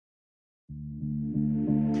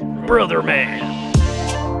brother man.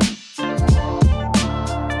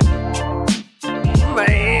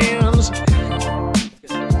 Mans.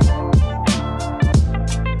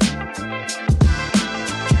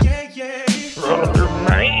 Brother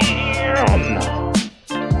man.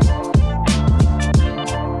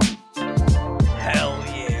 Hell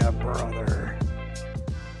yeah, brother.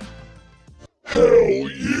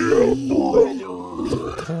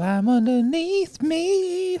 Climb underneath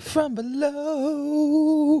me from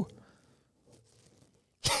below.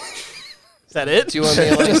 Is that it? Do you want me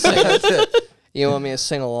to like sing? You want me to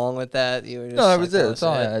sing along with that? You were just No, that like, was it. That's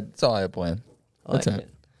all I had. That's all I had planned. I like That's it.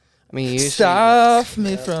 I mean, usually Stuff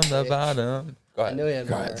me from the bottom. Go ahead. knew he had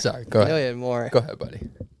Go more. ahead. Sorry. Go I know you ahead. had more. Go ahead, buddy.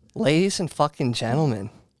 Ladies and fucking gentlemen,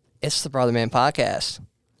 it's the Brother Man Podcast.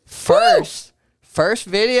 First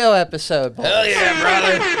video episode. Boys. Hell yeah,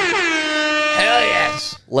 brother. Hell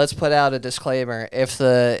yes. Let's put out a disclaimer. If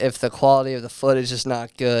the quality of the footage is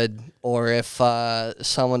not good, or if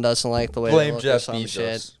someone doesn't like the way Blame they look Jeff or some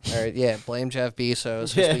Bezos. shit, blame Jeff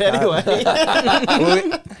Bezos.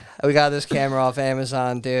 Yeah, We got this camera off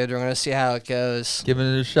Amazon, dude. We're gonna see how it goes. Giving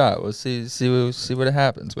it a shot. We'll see what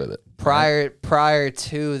happens with it. Prior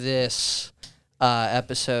to this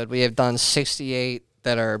episode, we have done 68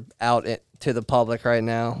 that are out to the public right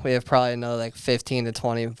now. We have probably another like 15 to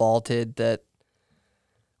 20 vaulted that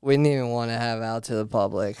we didn't even want to have out to the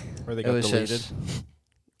public. Or they It got was deleted. just-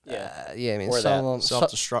 yeah, I mean, Or some that of them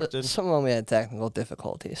self-destructed. Some of them we had technical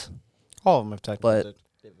difficulties. All of them have technical But-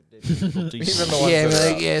 difficulties. Even the ones Yeah, I that mean, are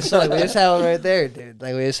like, out. yeah, so like, we just had one right there, dude.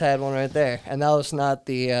 Like we just had one right there, and that was not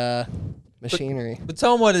the machinery. But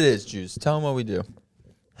tell them what it is, Juice. Tell them what we do.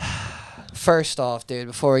 First off, dude,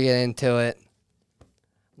 before we get into it,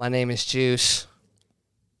 my name is Juice.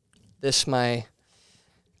 This is my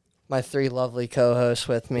three lovely co-hosts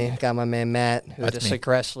with me. Got my man Matt, who That's just me.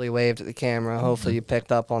 aggressively waved at the camera. Hopefully you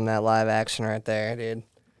picked up on that live action right there, dude.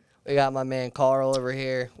 We got my man Carl over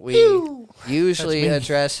here. We usually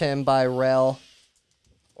address him by Rel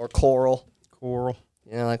or Coral. Coral.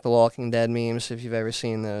 You know, like the Walking Dead memes, if you've ever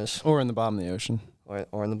seen those. Or in the bottom of the ocean.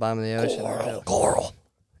 Or in the bottom of the ocean. Coral.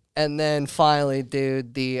 And then finally,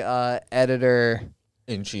 dude, the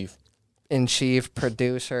editor-in-chief,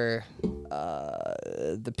 producer,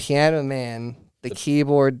 the piano man, the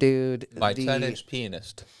keyboard dude, My the 10-inch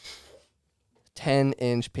pianist.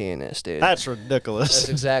 10-inch pianist, dude. That's That's ridiculous.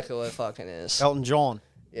 exactly what it fucking is. Elton John.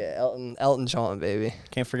 Yeah, Elton John, baby.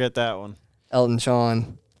 Can't forget that one. Elton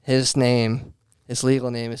John. His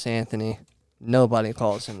legal name is Anthony. Nobody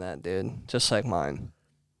calls him that, dude. Just like mine.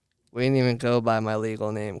 We didn't even go by my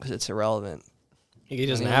legal name because it's irrelevant. He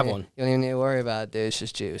doesn't have one. You don't even need to worry about it, dude. It's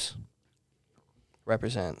just Juice.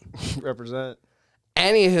 Represent. Represent.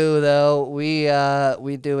 Anywho, though,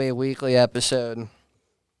 we do a weekly episode.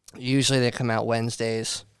 Usually they come out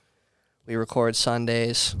Wednesdays. We record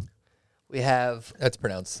Sundays. We have That's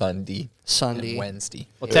pronounced Sunday. Sunday. And Wednesday.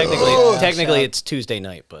 Well, Oh. technically Shout- it's Tuesday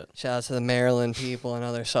night, but Shout out to the Maryland people and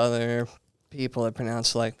other Southern people that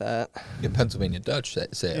pronounce it like that. Yeah, Pennsylvania Dutch say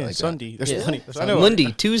it Yeah, like Sunday. There's Yeah. plenty. I know.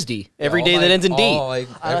 Monday, Tuesday, that. every All day my- that ends in D. all, like,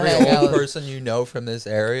 I don't every hang out old with- person you know from this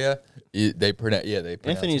area, they pronounce. Yeah, they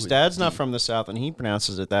pronounce Anthony's it with dad's D. not from the South, and he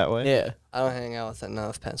pronounces it that way. Yeah. I don't hang out with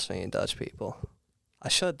enough Pennsylvania Dutch people. I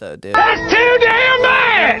should, though, dude. Too damn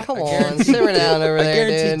bad! Come on, simmer down over I there,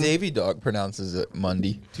 guarantee dude. Davy Dog pronounces it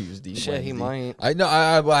Monday, Tuesday. Shit, he Wednesday. might. I know.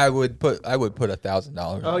 I would put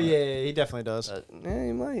 $1,000. Oh, on yeah, it. he definitely does. Yeah,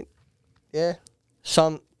 he might. Yeah.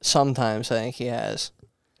 Sometimes I think he has.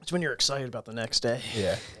 It's when you're excited about the next day.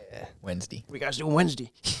 Yeah. Wednesday. We guys doing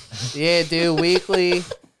Wednesday. Yeah, dude. Weekly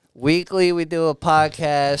we do a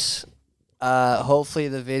podcast. Hopefully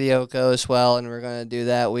the video goes well, and we're gonna do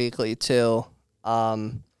that weekly too.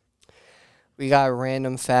 We got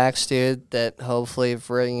random facts, dude, that hopefully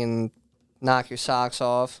can knock your socks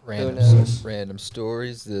off. Who knows? Random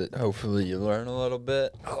stories that hopefully you learn a little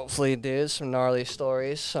bit. Hopefully, dude, some gnarly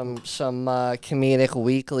stories, some comedic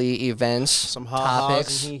weekly events, Some ha-has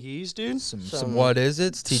topics. and he-he's, dude. Some what is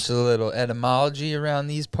it? Teach a little etymology around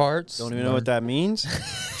these parts. Don't even know what that means.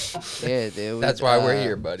 Yeah, dude. That's why we're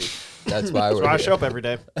here, buddy. That's why we're So I here. show up every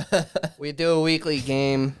day. We do a weekly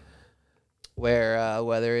game where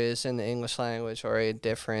whether it is in the English language or a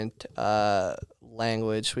different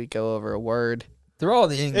language, we go over a word. They're all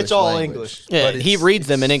the English. It's all language, English. Yeah, but he it's- reads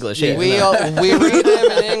them in English. Yeah. We read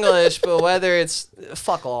them in English, but whether it's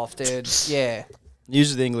fuck off, dude. Yeah,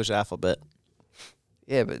 Uses the English alphabet.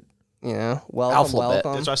 yeah, but you know, welcome, Alphabet.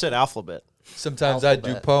 welcome. That's why I said alphabet. Sometimes I do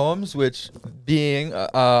Alphabet. poems, which being,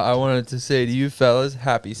 I wanted to say to you fellas,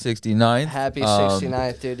 happy 69th. Happy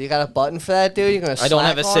 69th, dude. You got a button for that, dude? You're gonna. I don't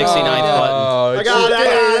have a slack 69th on? button. Oh, I got it.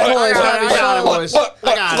 I got it, boys.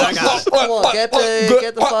 I got it. Come on, get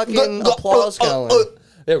the fucking applause going.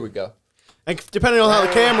 There we go. And depending on how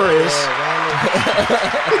the camera is.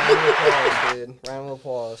 Round of applause, dude. Round of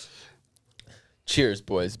applause. Cheers,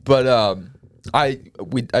 boys. But I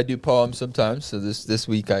do poems sometimes. So this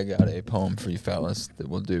week I got a poem for you fellas that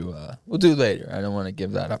we'll do later. I don't want to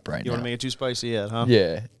give that up right You now. want to make it too spicy yet, huh?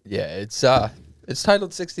 Yeah. It's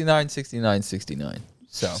titled 69, 69, 69.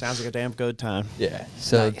 So Sounds like a damn good time. yeah.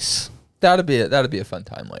 So Nice. that'll be a fun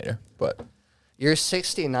time later. But Your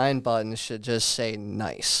 69 button should just say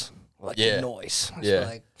nice. Like Yeah. noise. It's Yeah.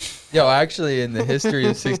 Like, yo, actually, in the history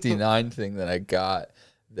of 69 thing that I got,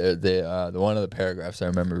 the one of the paragraphs I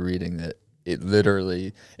remember reading that it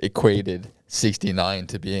literally equated 69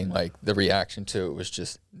 to being like the reaction to it was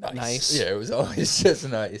just nice. Nice. Yeah, it was always just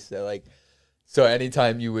nice. So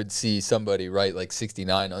anytime you would see somebody write like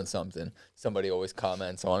 69 on something, somebody always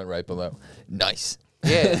comments on it right below. Nice.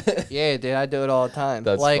 yeah, yeah, dude. I do it all the time.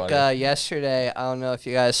 That's like funny. yesterday, I don't know if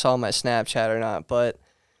you guys saw my Snapchat or not, but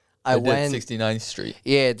I did went. 69th Street.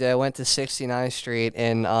 Yeah, dude, I went to 69th Street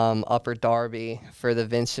in Upper Darby for the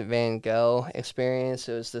Vincent Van Gogh experience.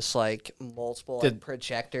 It was this like multiple like,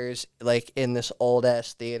 projectors like in this old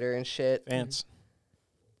ass theater and shit. Vance.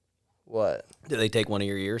 What? Did they take one of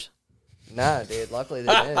your ears? Nah, dude. Luckily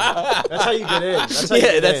they didn't. That's how you get in. That's how you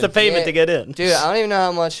Yeah, get that's in. the payment Yeah. to get in. Dude, I don't even know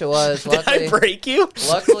how much it was. Did I break you?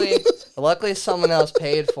 Luckily, someone else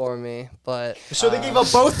paid for me. But So they gave up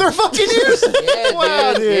both their fucking ears? yeah,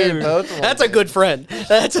 Wow, dude, dude. both of them. That's a good friend.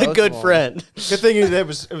 That's a Both good of 'em. friend. Good thing it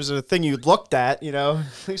was a thing you looked at, you know.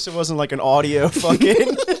 At least it wasn't like an audio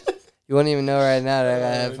fucking. You wouldn't even know right now that I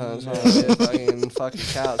got headphones on, dude. Fucking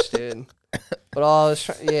couch, dude. But all I was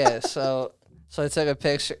so I took a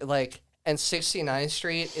picture, like, and 69th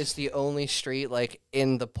Street is the only street, like,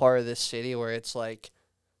 in the part of the city where it's, like,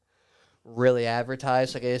 really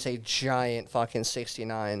advertised. Like, it is a giant fucking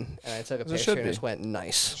 69. And I took a As it picture should and be. just went,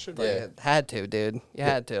 nice. should Like, be. it had to, dude. You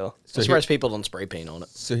had to. I'm So, surprised people don't spray paint on it.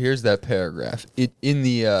 so here's that paragraph. In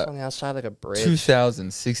the It's on the outside like a bridge.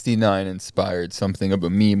 2069 inspired something of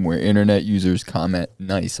a meme where internet users comment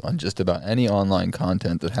nice on just about any online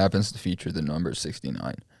content that happens to feature the number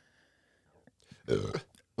 69.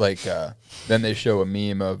 Like, then they show a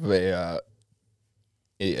meme of a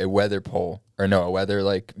weather pole, or no, a weather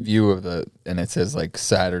like view of and it says like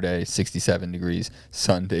Saturday 67 degrees,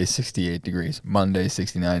 Sunday 68 degrees, Monday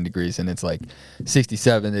 69 degrees, and it's like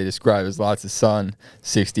 67 they describe as lots of sun,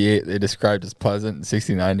 68 they described as pleasant, and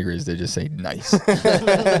 69 degrees they just say nice.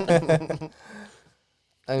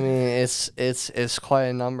 I mean, it's quite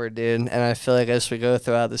a number, dude. And I feel like as we go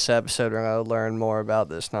throughout this episode, we're gonna learn more about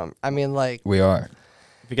this number. I mean, like, We are.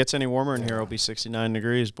 If it gets any warmer in here, it'll be 69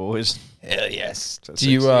 degrees, boys. Hell yes. So Do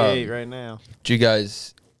you 68 right now? do you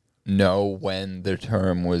guys know when the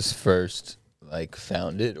term was first like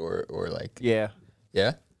founded or like Yeah.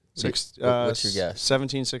 yeah? What's your guess?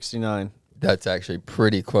 1769. That's actually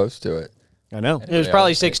pretty close to it. I know. It was Yeah,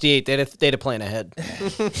 probably I'll say- 68. They'd have planned ahead.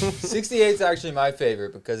 68 is actually my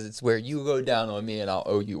favorite because it's where you go down on me and I'll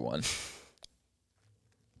owe you one.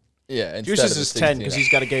 Yeah, instead Juices of a is 10 because 69. he's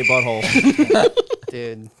got a gay butthole.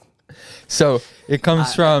 dude, So it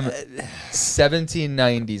comes from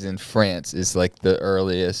 1790s in France is like the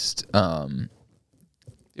earliest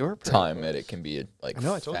you were pretty time close. that it can be like. I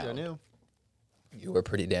know, I told you I found. knew. You were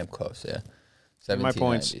pretty damn close, yeah. Give me my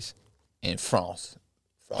points. 1790s in France.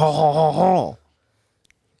 Ho, ho, ho, ho.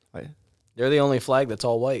 They're the only flag that's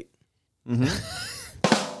all white.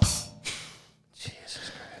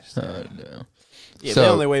 Oh, no. Yeah, So- they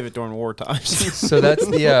only wave it during war times. So that's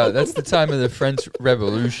the time of the French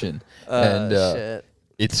Revolution, and Shit.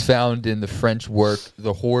 it's found in the French work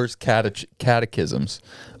The Whore's Catechisms,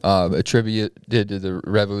 attributed to the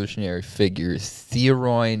revolutionary figure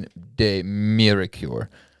Théroigne de Méricourt,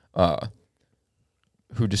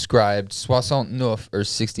 who described 69 or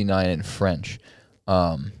 69 in French.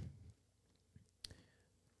 And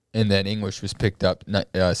then English was picked up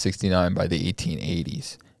 69 by the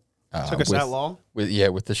 1880s. Took us that long? With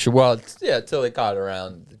the till it got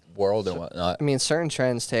around the world and whatnot. I mean, certain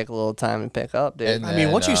trends take a little time to pick up, dude. And I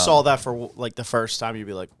mean, once you then, saw that for like the first time, you'd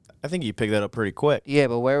be like, I think you picked that up pretty quick. yeah,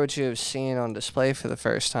 but where would you have seen on display for the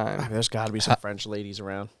first I mean, time? there's got to be some French ladies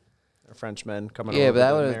around, or French men coming Yeah, over but that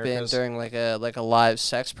to would the have been Americas. during like a live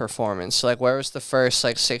sex performance. So, like, where was the first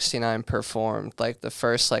like 69 performed? Like the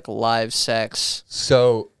first like live sex,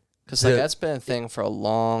 So because like The- that's been a thing for a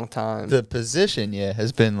long time. the position,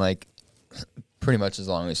 has been like pretty much as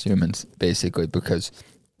long as humans, basically, because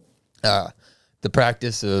the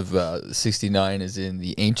practice of 69 is in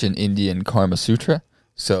the ancient Indian Karma Sutra.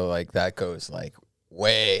 So like that goes like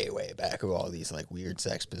way back of all these like weird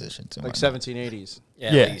sex positions. And Like whatnot. 1780s.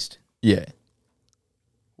 Yeah, Yeah. at least. Yeah.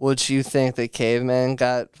 Would you think that cavemen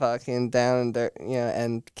got fucking down and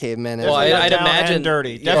and cavemen? Well, Definitely I'd down imagine- and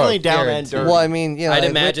dirty. yeah. Definitely Oh, down and guaranteed. dirty. Well, I mean, I'd like,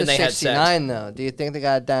 imagine with the they had sex. 69 though. Do you think they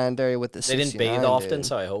got down and dirty with the They 69? didn't bathe often, dude?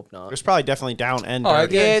 so I hope not. There's probably definitely down and Oh, I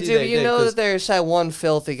dirty. get- Yeah, guarantee dude, they you did, know 'cause- that there's that one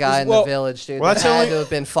filthy guy in Well- the village, dude. well, that that's had only- to have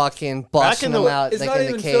been fucking busting them out It's like not in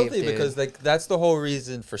even the cave, filthy dude. because like that's the whole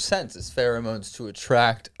reason for scents is pheromones to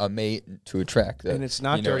attract a mate, to attract And it's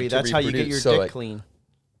not dirty. to That's how you get your reproduce. So, dick like, clean.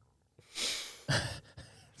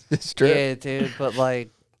 It's true. Yeah, dude, but like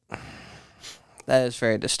that is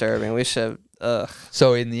very disturbing. We should.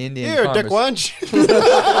 So in the Indian Here, dick Karma- wench.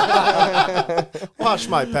 Wash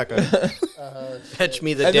my pecker. Fetch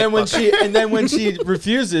me the and dick then when bucket. when she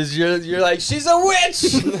refuses, you're like, she's a witch.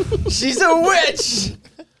 She's a witch.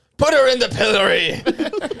 Put her in the pillory.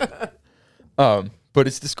 But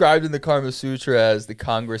it's described in the Karma Sutra as the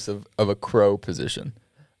Congress of a crow position,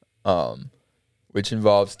 which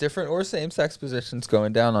involves different or same-sex positions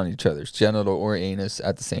going down on each other's genital or anus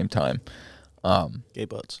at the same time. Gay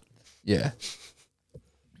butts. Yeah.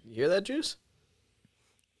 You hear that, Juice?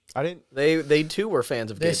 I didn't. They too were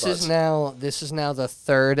fans of gay This butts. is now the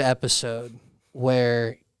third episode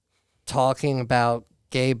where talking about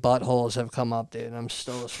gay buttholes have come up, dude. I'm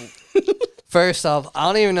still. First off, I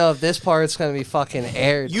don't even know if this part's gonna be fucking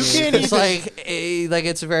aired. You dude. can't It's even- like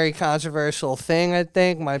it's a very controversial thing. I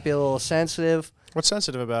think might be a little sensitive. What's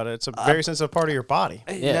sensitive about it? It's a very sensitive part of your body.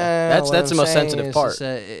 Yeah, No, that's what the I'm most saying sensitive is part.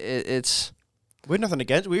 that it's We have nothing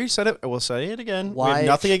against. We said it. We'll say it again. We Why- have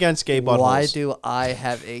nothing against gay buttholes. why do I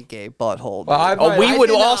have a gay butthole? Well, I dude? might- we I would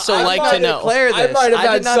did not- also I like might to know. declare I this. might have I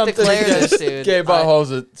had did not something declare against this, dude. gay I-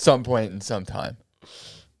 buttholes at some point in some time.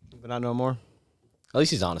 But not no more. At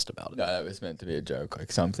least he's honest about it. No, that was meant to be a joke,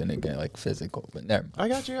 like something again, like physical. But never mind. I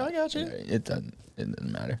got you. It doesn't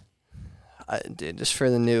matter. Dude, just for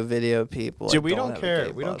the new video people. I Dude, we don't have a care.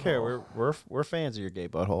 gay We don't care. butthole. We're fans of your gay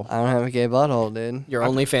butthole. I don't have a gay butthole, dude. Your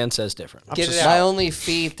OnlyFans says different. I'm Get just- it My out. only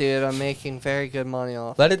feet, dude. I'm making very good money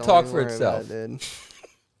off. Let it Don't talk even for worry about itself. it, dude.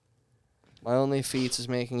 My only feet is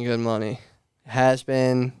making good money. Has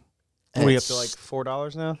been. and We up it's to like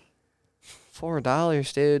 $4 now.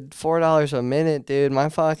 $4, dude. $4 a minute, dude. My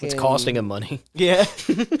fucking. It's costing him money. Yeah.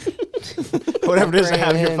 Whatever it is to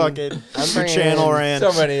have your bringing fucking in- your bringing channel in ran.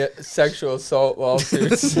 So many sexual assault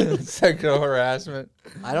lawsuits, sexual harassment.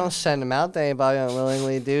 I don't send them out to anybody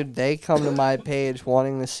unwillingly, dude. They come to my page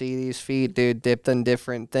wanting to see these feet, dude, dipped in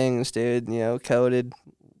different things, dude. You know, coated,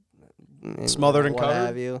 and, Smothered and what covered?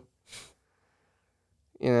 have you.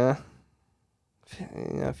 You know,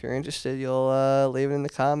 if you're interested, you'll leave it in the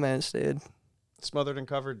comments, dude. Smothered and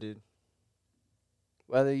covered, dude.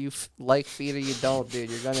 Whether you like feet or you don't, dude,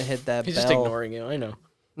 you're gonna hit that He's bell. just ignoring you. I know.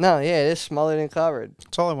 No, yeah, it is smothered and covered.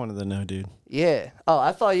 That's all I wanted to know, dude. Yeah. Oh,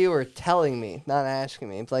 I thought you were telling me, not asking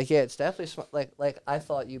me. It's like, yeah, it's definitely like I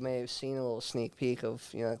thought you may have seen a little sneak peek of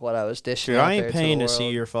like what I was dishing. Dude, out I there ain't paying the to see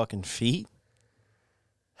world. your fucking feet.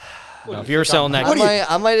 If you were selling that,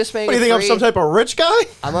 I might just make What do you it think? I'm free. some type of rich guy?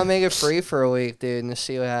 I'm gonna make it free for a week, dude, and to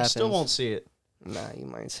see what I happens. still won't see it. Nah, you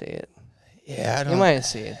might see it. Yeah, I You might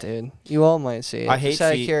see it, dude. You all might see it. I hate just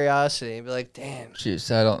out of feet. curiosity. Be like, damn,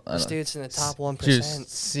 Jeez, I don't. this dude's in the top 1%. Just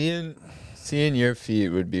seeing your feet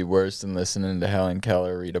would be worse than listening to Helen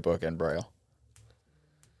Keller read a book in Braille.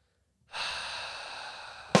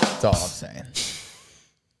 That's all I'm saying.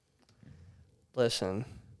 Listen,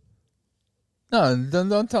 No,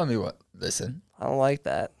 don't tell me what. Listen, I don't like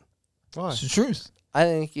that. Why? it's the truth. I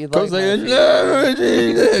think you'd Goes like. like, my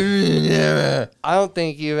feet. I don't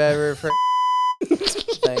think you've ever.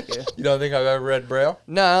 Thank you. you don't think I've ever read Braille?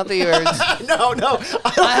 No, I don't think you've ever. No.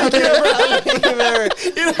 I don't think you've ever.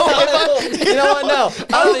 You know what? No,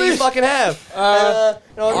 I don't think you fucking have. You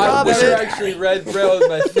know what, I've Rob, never actually read Braille with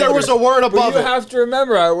my fingers. There was a word But above you it. have to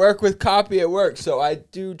remember, I work with copy at work, so I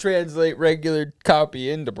do translate regular copy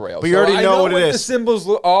into Braille. But you So already I know what it the is. symbols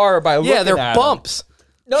are by looking yeah, they're at bumps. them.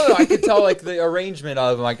 No, I can tell like the arrangement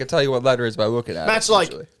of them. I can tell you what letter is by looking at Matt's it. like-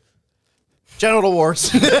 usually. Genital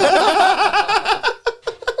warts.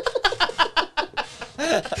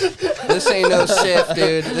 This ain't no sif,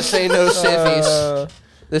 dude. This ain't no siffies.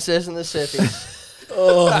 This isn't the siffies.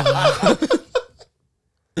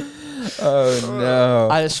 Oh no!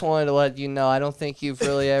 I just wanted to let you know. I don't think you've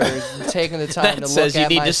really ever taken the time That to look says you at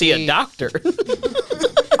need my to see a feet. doctor.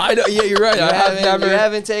 I know. Yeah, you're right. I have never. You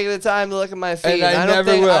haven't taken the time to look at my feet. And I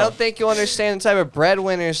never will. I don't think you understand the type of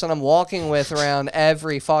breadwinners that I'm walking with around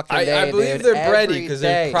every fucking day. I believe dude. they're Every bready because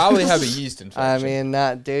day. they probably have a yeast infection. I mean,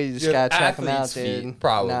 not dude. You just You have gotta check them out, athlete's feet, dude.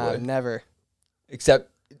 probably. Nah, never. Except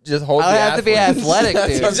just hold. I would have to be athlete. athletic,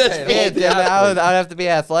 That's dude. what I'm saying, Yeah, hold the dude, athlete. I'd have to be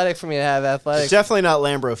athletic for me to have athletic. It's definitely not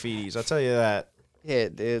Lambro feeties. I'll tell you that. Yeah,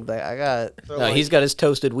 dude. Like I got. No, he's got his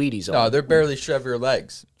toasted Wheaties on. No, they're barely Chevrolet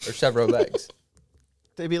legs or Chevrolet legs.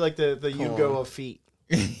 They'd be like the Yugo of feet.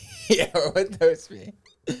 Yeah, what would those be?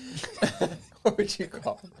 What would you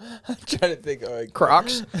call them? I'm trying to think of like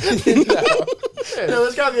Crocs. No,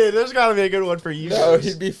 there's gotta be a good one for you. No,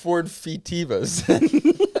 he'd be Ford Fetivas.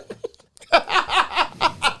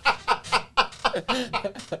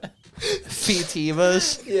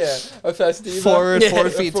 Fetivas. Yeah, a Festiva. Ford Yeah, Ford a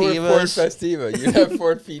Ford Fetivas. Festiva. You have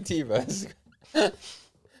Ford Fetivas. That's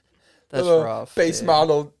Little rough. Base dude.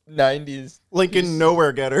 model 90s. Lincoln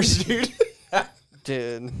nowhere getters, dude.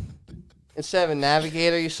 Dude. Instead of a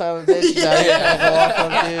navigator, you son of a bitch, is that what you're trying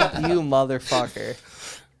to go off of, dude? You motherfucker.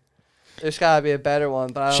 There's gotta be a better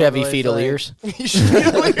one, but I don't Chevy really fetal feel ears.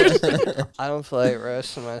 I don't feel like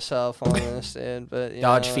roasting myself on this, dude. But you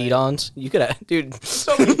Dodge know, feed-ons. You could have, dude.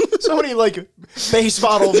 so many like base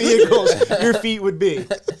model vehicles your feet would be.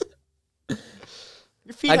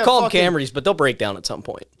 Your feet I'd have call them fucking- Camrys, but they'll break down at some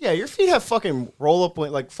point. Yeah, your feet have fucking roll up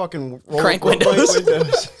like fucking roll Crank up windows.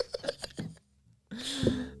 windows.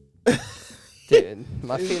 dude,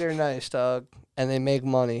 my feet are nice, dog, and they make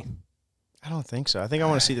money. I don't think so. I think I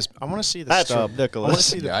want to see this. I want to see the That's stub. ridiculous. I want to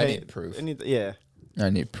see the Yeah, I paint. need proof. Yeah. I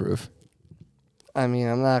need proof. I mean,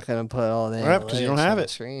 I'm not gonna put all that. Right, 'cause you don't have on the it.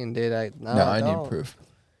 screen, dude. No, I don't. need proof.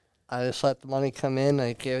 I just let the money come in.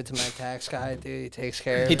 I give it to my tax guy, dude. He takes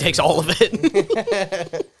care of He it. takes all of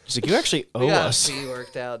it. He's like, you actually We owe got us. a fee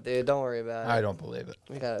worked out, dude. Don't worry about it. I don't believe it.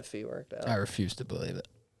 We got a fee worked out. I refuse to believe it.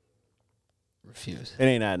 Refuse. It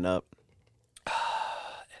ain't adding up.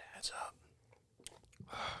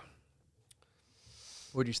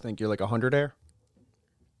 What do you think? You're like 100 air?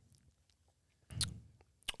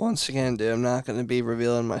 Once again, dude, I'm not gonna be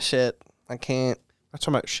revealing my shit. I can't. I'm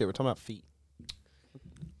talking about shit. We're talking about feet.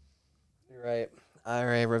 You're right. I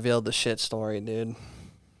already revealed the shit story, dude.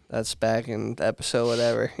 That's back in episode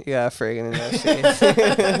whatever. You gotta friggin'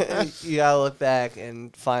 investigate. You gotta look back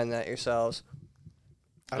and find that yourselves.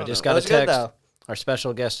 I just It got a was good, text. though. Our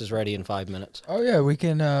special guest is ready in 5 minutes. Oh yeah, we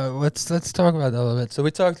can. Let's talk about that a little bit. So we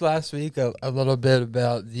talked last week a little bit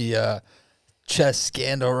about the chess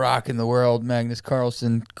scandal rocking the world. Magnus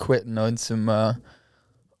Carlsen quitting on some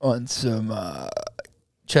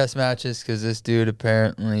chess matches because this dude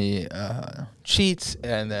apparently cheats,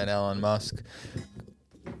 and then Elon Musk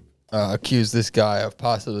accused this guy of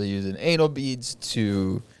possibly using anal beads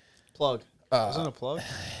to. Plug. Wasn't it a plug?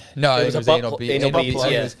 No, It it was was a anal butt beads. anal Butt beads,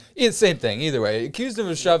 plug. yeah. It's the same thing. Either way, accused him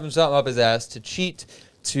of shoving something up his ass to cheat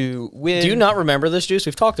to win. Do you not remember this, Juice?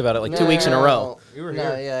 We've talked about it like 2 weeks in a row. You were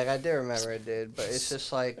No, here. yeah, like, I do remember it, dude. But it's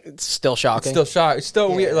just like, It's still It's shocking. still shock. It's still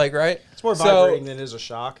Yeah. weird. Like right. It's more So- vibrating than it is a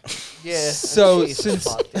shock. yeah. So, Jesus since-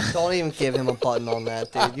 fuck, dude. Don't even give him a button on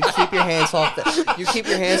that, dude. You keep your hands off that. You keep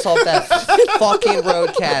your hands off that fucking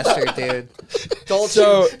roadcaster, dude. Don't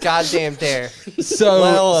So- you goddamn dare. So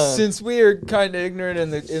Well, since we are kind of ignorant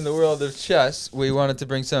in the world of chess, we wanted to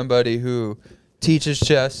bring somebody who teaches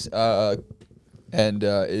chess and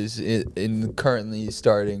is in currently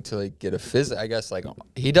starting to like get a I guess like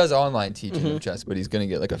he does online teaching of chess, but he's gonna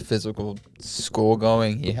get like a physical school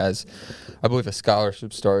going. He has, I believe, a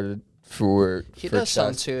scholarship started for He for does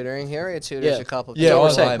some chess. tutoring. He already tutors Yeah. a couple. Yeah, people,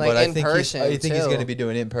 online, like but I in think person I think he's too. going to be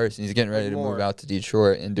doing it in person. He's getting ready to move More. out to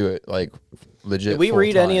Detroit and do it like legit. Did we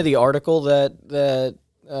read any of the? the article that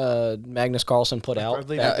Magnus Carlsen put out?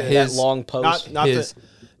 believe That, I did. that long post? Not his,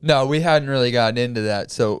 no, we hadn't really gotten into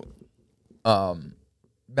that. So,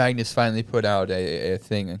 Magnus finally put out a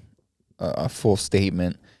thing, a full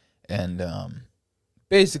statement, and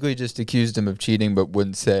basically just accused him of cheating, but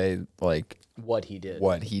wouldn't say like what he did.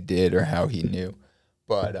 what he did or how he knew.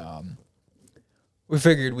 But we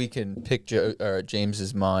figured we can pick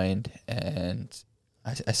James's mind, and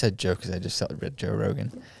I said Joe because I just read Joe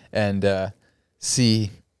Rogan, and see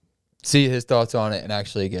his thoughts on it, and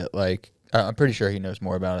actually get like I'm pretty sure he knows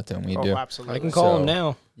more about it than we do. Oh, absolutely. I can call him So-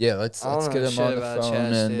 now. Yeah, let's I don't get know him shit on the about phone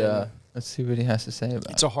chess, and dude. let's see what he has to say about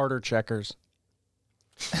It's it. a harder checkers.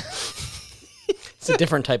 It's a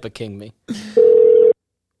different type of king me.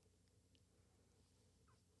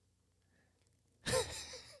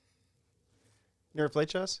 You ever play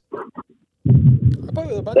chess? I played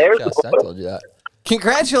with a bunch of chess. I told you that.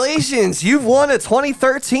 Congratulations, you've won a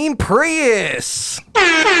 2013 Prius.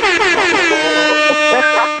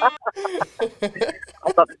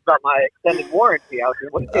 I thought this was about my extended warranty. I was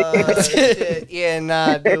just waiting. Shit. Yeah,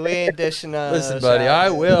 nah, dude, we ain't dishing Listen, buddy, I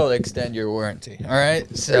will extend your warranty. All right,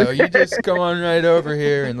 so you just come on right over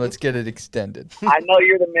here and let's get it extended. I know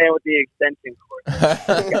you're the man with the extension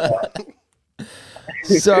cord.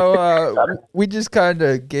 So we just kind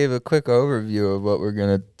of gave a quick overview of what we're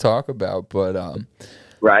gonna talk about, but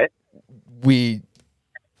Right? we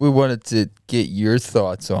wanted to get your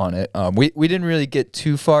thoughts on it. We didn't really get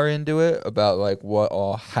too far into it about like what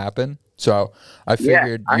all happened, so I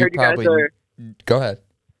figured I you heard you guys probably are. go ahead.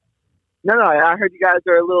 No, I heard you guys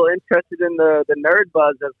are a little interested in the nerd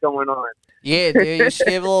buzz that's going on. Yeah, dude, you should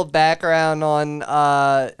give a little background on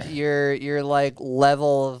your like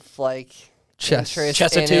level of like Chess.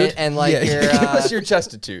 interest in it and like Yeah, your give us your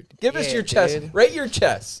chestitude. Give us yeah, your chest. dude. Rate your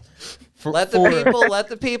chest. let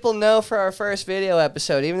the people know for our first video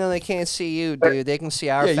episode. Even though they can't see you, dude, they can see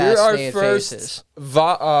our Yeah, you're our fascinated first faces.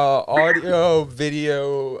 audio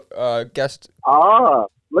video guest. Oh,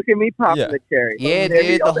 look at me popping Yeah. the cherry. Yeah, Maybe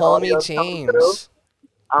dude, the all homie audio's coming through. James.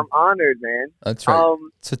 I'm honored, man. That's right.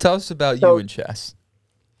 So tell us about so- you and chess.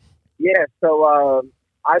 Yeah, so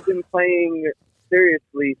I've been playing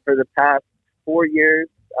seriously for the past 4 years.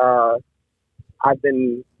 I've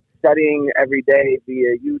been studying every day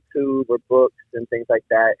via YouTube or books and things like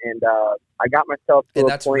that, and I got myself to And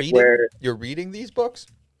a that's point reading? where You're reading these books?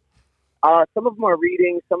 some of them are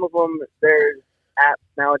reading, some of them there's apps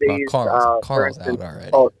nowadays. for Carl's instance, out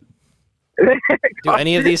already. called- Do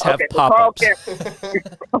any of these have Okay, so Carl pop-ups?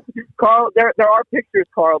 can't- Carl, there are pictures,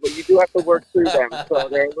 Carl, but you do have to work through them, so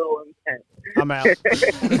they're a little intense. I'm out.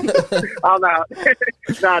 I'm out.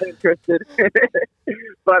 Not interested.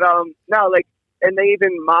 But no, like, and they even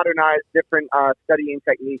modernize different studying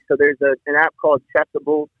techniques. So there's an app called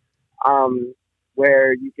Chessable,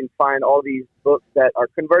 where you can find all these books that are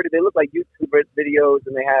converted. They look like YouTube videos,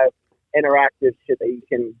 and they have interactive shit that you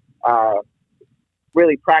can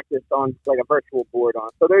really practice on, like a virtual board on.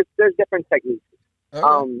 So there's different techniques.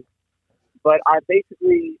 Okay. But I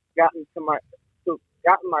basically gotten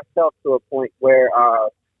myself to a point where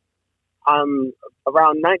I'm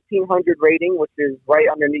around 1900 rating, which is right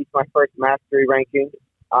underneath my first mastery ranking.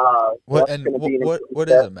 What that's and gonna be an what interesting is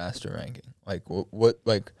step. a master ranking? Like what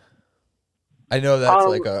like I know that's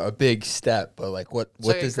like a big step, but like what It's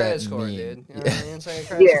like a does credit that score, mean? dude. You know what I mean? It's like a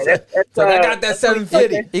credit Yeah, score. that's So I got that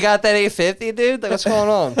 750. You got that 850, dude? Like, what's going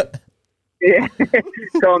on? Yeah.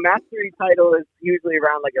 So a mastery title is usually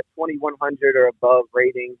around like a 2100 or above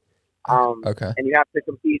rating. Okay. And you have to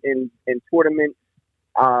compete in tournaments,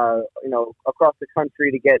 across the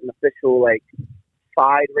country to get an official like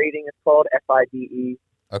FIDE rating. It's called FIDE.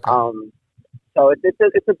 Okay. So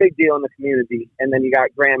it's a big deal in the community. And then you got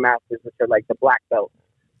grandmasters, which are like the black belts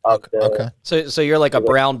of the. Okay. So you're like a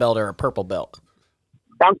brown belt or a purple belt.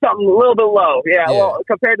 I'm something a little bit low. Yeah. Yeah. Well,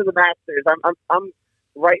 compared to the masters, I'm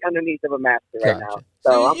right underneath of a master right now. Gotcha.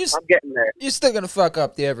 So So I'm getting there. You're still gonna fuck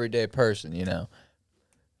up the everyday person, you know.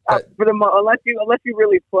 Unless you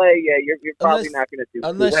really play, yeah, you're probably Unless- not going to do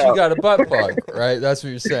Unless too well. you got a butt plug, right? That's what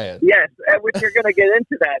you're saying. Yes, and which you're going to get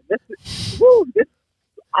into that.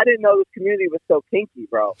 I didn't know this community was so kinky,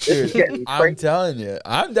 bro. This is Dude, getting I'm crazy. telling you,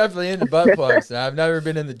 I'm definitely into butt plugs, and I've never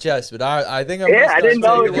been in the chest, but I think I'm. Yeah, gonna I didn't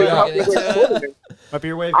know start it figuring was it out. how people were Might be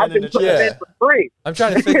your way of I've getting been into putting Yeah. it in for free. I'm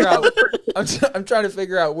trying to figure out. I'm trying to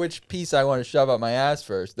figure out which piece I want to shove up my ass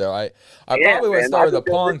first, though. I Yeah, probably want to man, start with I a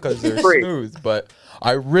think pawn this because is they're free. smooth, but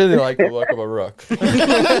I really like the look of a rook.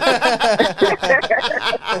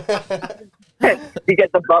 You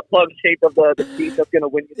get the butt plug shape of the piece that's going to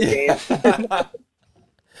win you the game.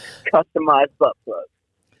 Customized butt plug.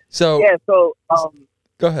 So Yeah, so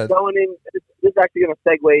go ahead. going in, this is actually going to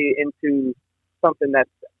segue into something that's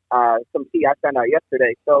some tea I found out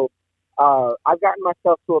yesterday. So I've gotten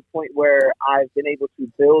myself to a point where I've been able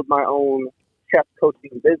to build my own chess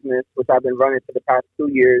coaching business, which I've been running for the past 2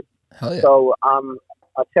 years. Hell yeah. So I'm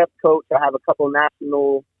a chess coach. I have a couple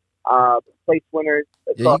national place winners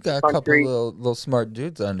Yeah, across you got the a couple country. little smart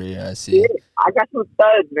dudes under you. I see. Yeah, I got some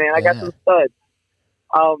studs, man. I got Yeah. some studs.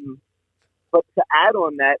 But to add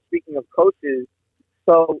on that, speaking of coaches,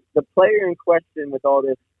 so the player in question with all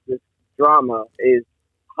this drama is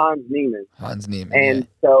Hans Niemann. Hans Niemann. And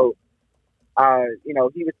so,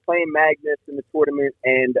 he was playing Magnus in the tournament,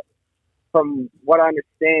 and from what I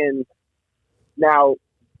understand, now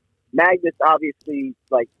Magnus obviously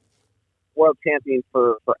like world champion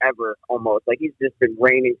for forever almost. Like he's just been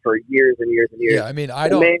reigning for years and years and years. Yeah, I mean,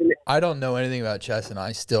 And then- I don't know anything about chess, and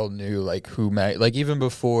I still knew like who like even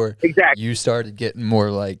before exactly. you started getting more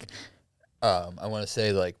like, I want to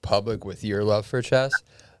say like public with your love for chess.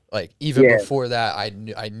 Like even Yeah. before that,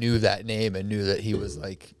 I knew that name and knew that he was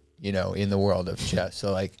like, in the world of chess.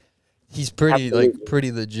 So like, he's pretty Absolutely.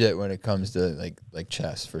 pretty legit when it comes to like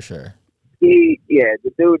chess for sure. The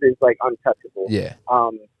dude is like untouchable. Yeah.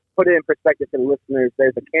 Put it in perspective for the listeners.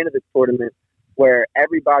 There's a candidates tournament where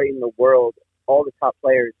everybody in the world, all the top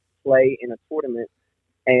players, play in a tournament,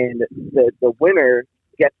 and the winner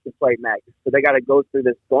gets to play Magnus. So they got to go through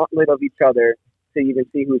this gauntlet of each other to even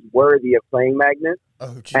see who's worthy of playing Magnus.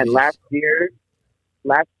 Oh, geez. And last year,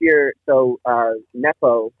 so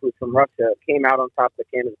Nepo, who's from Russia, came out on top of the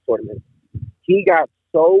candidates tournament. He got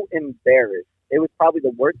so embarrassed. It was probably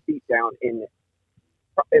the worst beatdown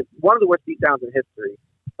one of the worst beatdowns in history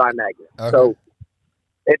by Magnus. Okay. So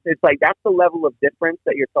it's like that's the level of difference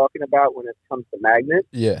that you're talking about when it comes to Magnus.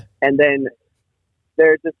 Yeah. And then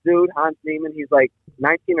there's this dude, Hans Niemann. He's like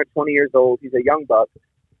 19 or 20 years old. He's a young buck.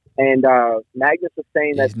 And Magnus was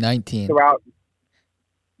saying He's that 19. throughout,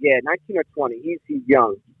 19 or 20. He's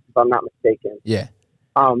young, if I'm not mistaken. Yeah.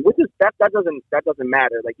 Which is that doesn't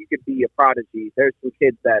matter. Like you could be a prodigy. There's some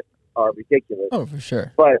kids that are ridiculous. Oh, for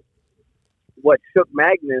sure. But what shook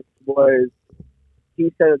Magnus was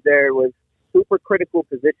he said there was super critical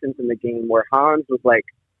positions in the game where Hans was like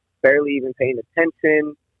barely even paying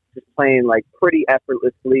attention, just playing like pretty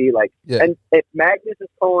effortlessly. Like, Yeah. and if Magnus is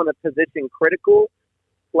calling a position critical,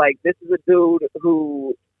 like this is a dude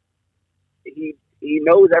who he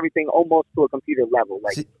knows everything almost to a computer level.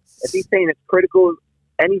 Like if he's saying it's critical,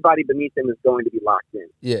 anybody beneath him is going to be locked in.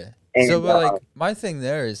 Yeah. And, So, but like, my thing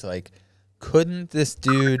there is like, couldn't this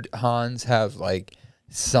dude Hans have like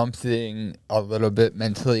something a little bit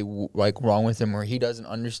mentally like wrong with him, where he doesn't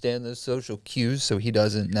understand those social cues, so he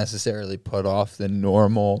doesn't necessarily put off the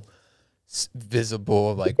normal,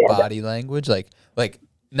 visible like body language, like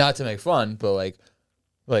not to make fun, but like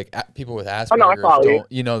people with Asperger's follow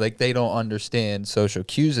you. don't, like they don't understand social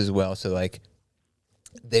cues as well, so like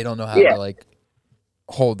they don't know how to like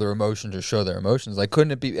hold their emotions or show their emotions. Like,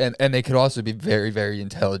 couldn't it be, and they could also be very, very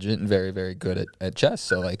intelligent and very, very good at chess.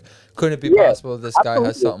 So like, couldn't it be possible this guy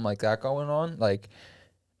has something like that going on? Like,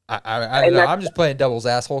 I don't know. I'm just playing devil's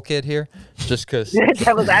asshole kid here, just because.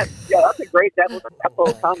 that's a great devil's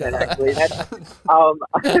asshole comment actually.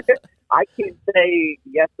 I can't say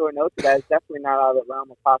yes or no to that. It's definitely not out of the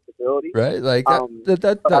realm of possibility. Right? Like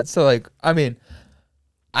that's so like, I mean,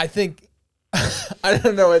 I think I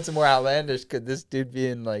don't know what's more outlandish. Could this dude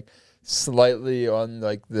being like slightly on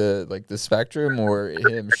like the spectrum, or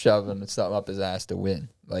him shoving something up his ass to win?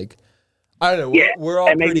 Like, I don't know. Yeah, We're all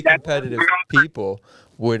and maybe pretty that's- competitive people.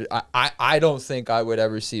 I don't think I would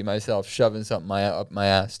ever see myself shoving something up my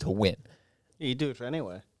ass to win. You do it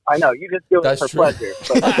anyway. I know you just do it That's for true. pleasure,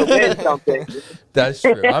 but to win something. That's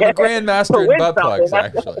true. I'm a grandmaster in win butt plugs,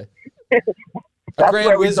 something, actually. A That's grand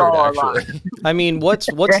where we wizard, draw our line. actually. I mean, what's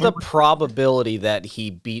the probability that he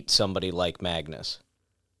beat somebody like Magnus?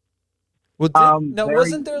 Well, Very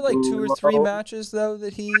wasn't there like 2 or 3 low. matches though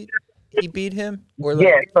that he beat him? Or like,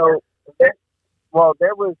 Yeah, so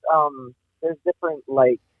there was there's different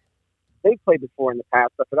like they've played before in the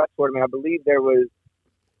past, but for that tournament I believe there was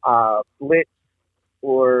Blitz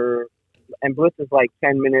and Blitz is like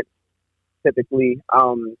 10 minutes typically.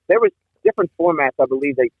 There was different formats I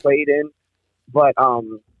believe they played in, but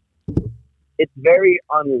it's very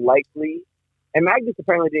unlikely. And Magnus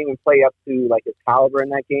apparently didn't even play up to like his caliber in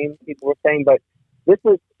that game, people were saying, but this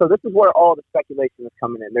is where all the speculation is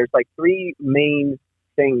coming in. There's like 3 main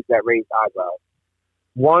things that raise eyebrows.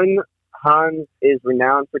 One, Hans is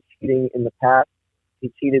renowned for cheating in the past.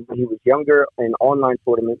 He cheated when he was younger in online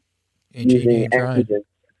tournaments using antigens.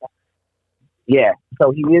 Yeah,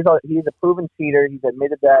 so he is a proven cheater. He's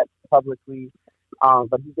admitted that publicly,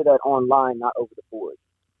 but he did that online, not over the board.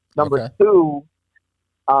 Number two,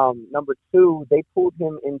 they pulled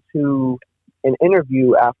him into an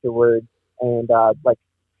interview afterwards, and like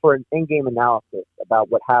for an in-game analysis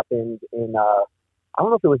about what happened in I don't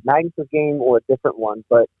know if it was Magnus's game or a different one,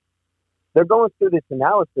 but they're going through this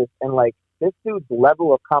analysis, and like this dude's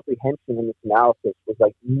level of comprehension in this analysis was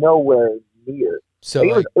like nowhere near. So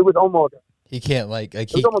Like, it was almost he can't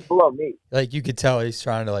it was almost below me. like you could tell he's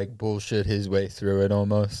trying to like bullshit his way through it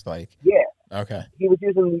almost like. Yeah. Okay. He was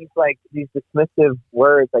using these dismissive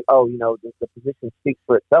words like, oh, the position speaks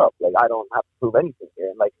for itself. Like, I don't have to prove anything here.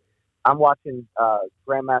 And like, I'm watching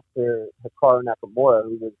Grandmaster Hikaru Nakamura,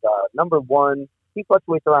 who was number 1. He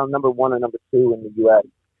fluctuates around number 1 or number 2 in the U.S.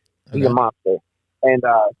 He's a monster. And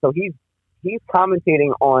so he's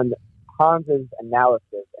commentating on Hans's analysis,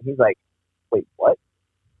 and he's like, wait, what?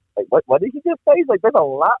 Like, what did he just say? He's like, there's a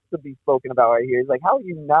lot to be spoken about right here. He's like, how are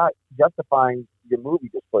you not justifying your move you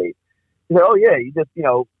just played? He's like, oh, yeah, you just,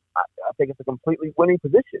 I think it's a completely winning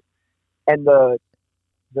position. And the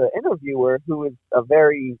the interviewer, who is a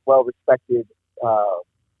very well-respected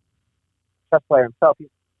chess player himself, he's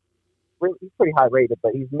pretty high rated,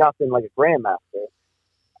 but he's nothing like a grandmaster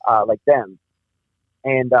like them.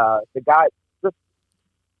 And the guy,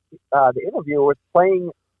 the interviewer was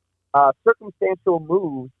playing circumstantial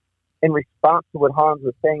moves in response to what Hans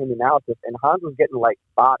was saying in the analysis, and Hans was getting like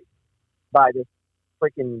bodied by this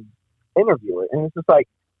freaking interviewer. And it's just like,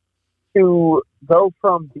 to go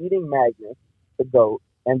from beating Magnus, the GOAT,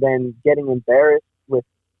 and then getting embarrassed with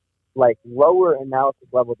like lower analysis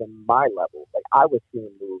level than my level. Like, I was seeing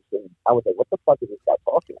moves and I was like, what the fuck is this guy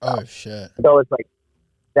talking about? Oh shit. So it's like,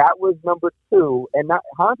 that was number 2. And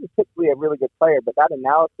Hans is typically a really good player, but that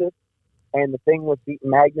analysis and the thing with beating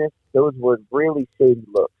Magnus, those were really shady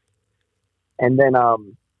looks. And then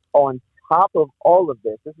on top of all of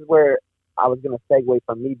this is where I was going to segue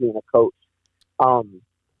from me being a coach.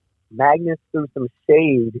 Magnus threw some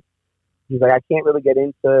shade. He's like, I can't really get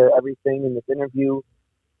into everything in this interview.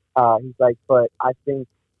 He's like, but I think,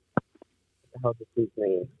 what the hell is his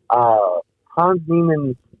name? Hans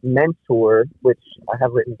Niemann's mentor, which I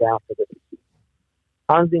have written down for this.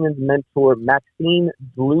 Hans Niemann's mentor, Maxime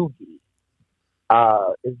Dlugy,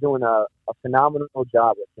 is doing a phenomenal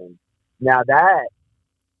job with him. Now that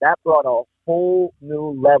brought a whole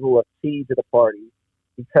new level of tea to the party,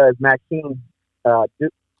 because Maxime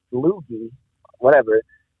Dlugy, whatever,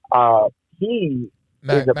 he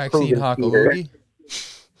is a Maxine proven cheater. Hakalugi?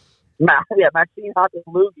 Maxine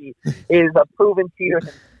Hakalugi is a proven cheater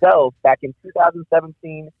himself back in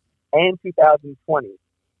 2017 and 2020.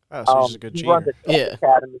 Oh, so he's a good he cheater. runs a chess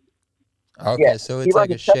academy. Okay, Yeah, so he it's like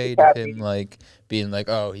runs a a chess shade of academy. him, like being like,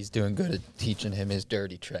 oh, he's doing good at teaching him his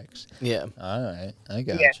dirty tricks. Yeah. All right, I Yeah,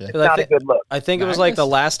 gotcha. it's But I not a think- good look. I think it was like the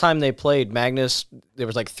Magnus? last time they played, Magnus, there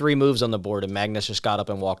was like 3 moves on the board, and Magnus just got up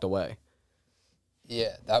and walked away.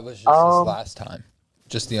 Yeah, that was just his last time.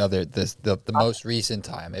 Just the most recent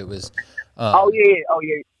time. It was. Oh yeah.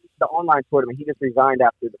 The online tournament. He just resigned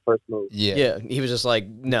after the first move. Yeah. Yeah, he was just like,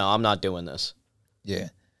 no, I'm not doing this. Yeah.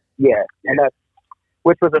 Yeah, and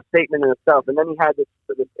which was a statement in itself. And then he had this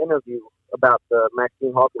interview about the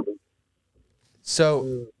Maxine Hakalugi.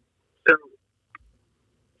 So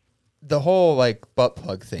the whole like butt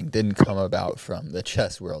plug thing didn't come about from the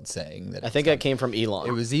chess world saying that. I think that came from Elon.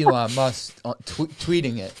 It was Elon Musk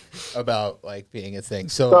tweeting it about like being a thing.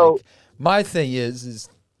 So So- like, my thing is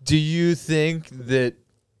do you think that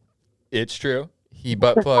it's true? He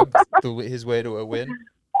butt plugged his way to a win?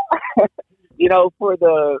 You know, for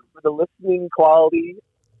the listening quality,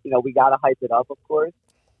 you know, we gotta hype it up, of course.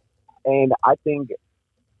 And I think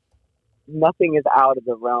nothing is out of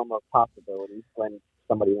the realm of possibilities when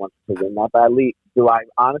somebody wants to win that badly. Do I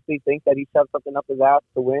honestly think that he shoved something up his ass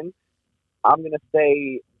to win? I'm gonna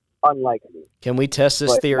say unlikely. Can we test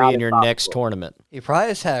this But theory not in your impossible. next tournament? He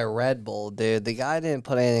probably just had a Red Bull, dude. The guy didn't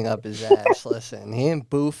put anything up his ass. Listen, he didn't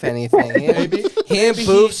boof anything. He didn't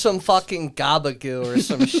boof some fucking gabagoo or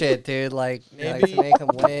some shit, dude. Like to make him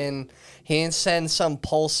win. He didn't send some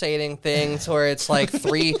pulsating thing to where it's like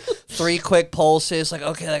three quick pulses. Like,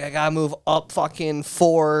 okay, like I gotta move up fucking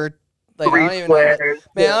 4. Like, I don't even know.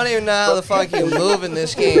 Man, I don't even know how the fuck you move in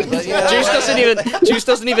this game. But, you know, Juice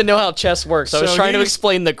doesn't even know how chess works. I was So trying to he's-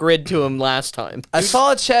 explain the grid to him last time. I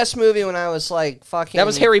saw a chess movie when I was like fucking. That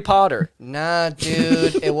was Harry Potter. Nah,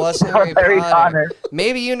 dude, it wasn't Harry Potter.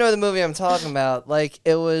 Maybe you know the movie I'm talking about. Like,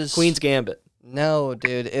 it was Queen's Gambit. No,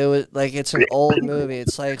 dude, it was like it's an old movie.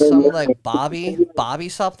 It's like some like Bobby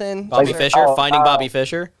something. Bobby Like, Fischer? oh, Finding Bobby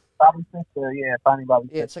Fisher? Bobby Fischer, yeah, Finding Bobby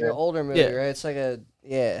Yeah, it's like an Fischer. older movie, Yeah. right? It's like a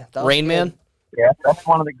that was Rain good. Man? Yeah, that's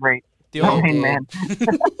one of the great. The only, Rain Man.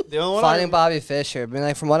 the only one Finding Bobby Fisher. I mean,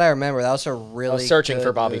 like from what I remember, that was a really. searching good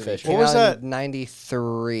for Bobby movie. Fisher. Came What was out in that?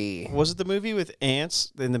 93. was it the movie with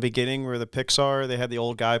ants in the beginning where the Pixar they had the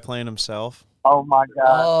old guy playing himself? Oh my god,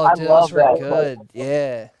 Oh, I dude, love those were that. good.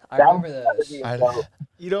 Yeah, I That remember that would those. be I- dope.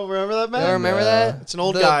 You don't remember that, You man? don't remember that? It's an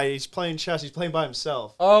old The- guy. He's playing chess. He's playing by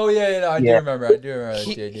himself. Oh yeah, I do Yeah. remember. I do remember that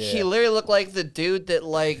He, dude. Yeah. he literally looked like the dude that He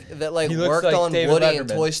looks worked like on David Woody in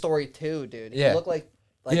Letterman. Toy Story 2, dude. He Yeah. looked like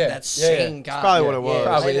Yeah, that yeah, same yeah. guy. probably what it was. Yeah,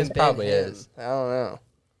 Probably might have is, been probably him. is. I don't know.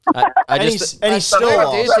 I And just he's still Swear,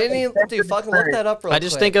 lost. dude, didn't he, dude, fucking look that up real I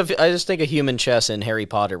just quick. think of human chess in Harry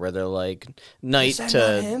Potter where they're like knight Is that to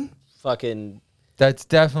not him? fucking That's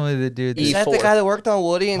definitely the dude. Is that the E4. guy that worked on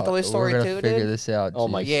Woody in Toy We're Story gonna 2, figure dude? this out. Oh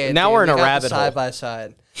my geez. Yeah, Now dude, we're in we a got the rabbit hole. side by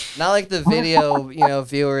side. Not like the video,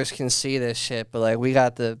 viewers can see this shit, but like we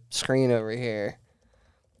got the screen over here.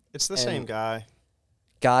 It's the And- same guy.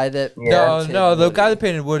 guy that No, painted no, the Woody. guy that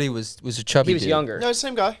painted Woody was a chubby He was dude. younger. No,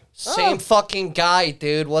 same guy. Same fucking guy,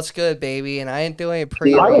 dude. What's good, baby? And I ain't doing I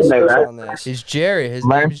didn't know pre-research that. on this. He's Jerry. His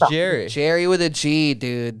Learn name's something. Jerry. Jerry with a G,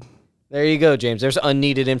 dude. There you go, James. There's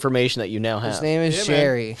unneeded information that you now have. His name is Yeah, man.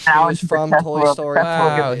 Jerry. He Alan was from Chess Toy World. Story.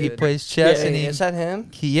 Wow, 4, he dude. plays chess Hey, and he, is that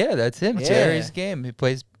him? yeah, that's him. Yeah. Jerry's game. He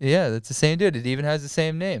plays. Yeah, that's the same dude. It even has the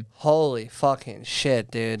same name. Holy fucking shit,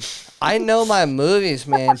 dude. I know my movies,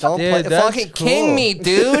 man. Don't Dude, play. that's Fucking cool. king me,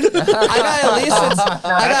 dude. I got at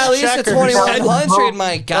least a checkers. 2100,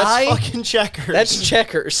 my guy. That's fucking checkers. That's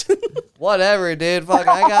checkers. Whatever, dude. Fuck,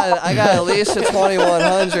 I got at least a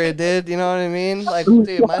 2100, dude. You know what I mean? Like,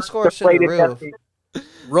 dude, my score's to the Played it roof. Pepsi.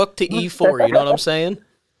 Rook to E4. You know what I'm saying?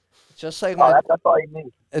 Just like Oh, my, that's all you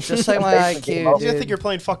need. it's just like my Basically, IQ, You think dude. you're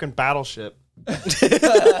playing fucking Battleship? Nah,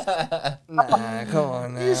 come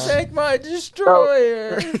on now. You sank my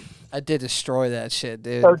destroyer. I did destroy that shit,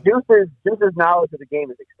 dude. So Juice's knowledge of the game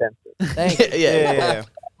is extensive. Thank you. Yeah.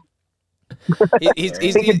 He's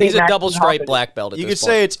He can he's be a double Max stripe Verstappen. black belt at You this could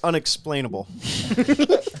point. say it's unexplainable.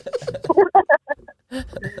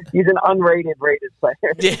 He's an unrated rated player.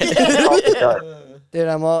 Dude,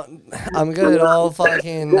 I'm good at all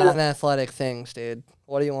fucking non-athletic things, dude.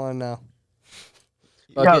 What do you want to know?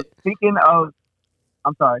 Yo, Okay, speaking of,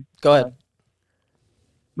 I'm sorry. go ahead.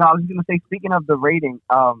 No, I was gonna say, speaking of the rating,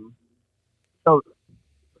 so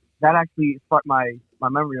that actually sparked my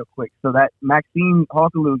memory real quick. So that Maxime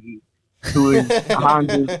Haltalugi, who is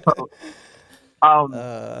Hans's coach,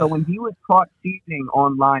 so when he was caught cheating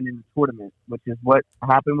online in the tournament, which is what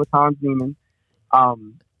happened with Hans Niemann,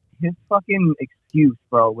 his fucking excuse,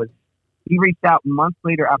 bro, was he reached out months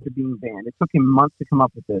later after being banned. It took him months to come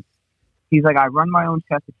up with this. He's like, I run my own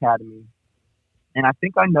chess academy, and I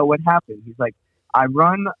think I know what happened. He's like, I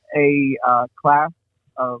run a class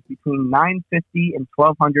of between 950 and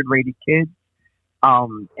 1,200 rated kids.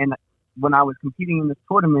 And when I was competing in this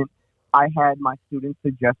tournament, I had my students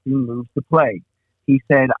suggesting moves to play. He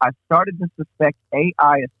said, I started to suspect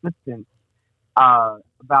AI assistance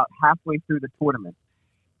about halfway through the tournament.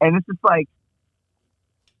 And it's just like,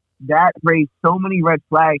 that raised so many red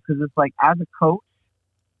flags because it's like, as a coach,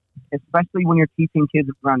 especially when you're teaching kids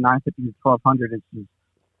around 950 to 1,200, it's just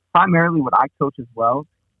primarily what I coach as well.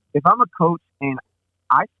 If I'm a coach and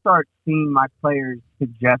I start seeing my players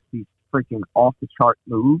suggest these freaking off the chart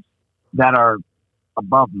moves that are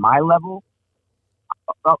above my level,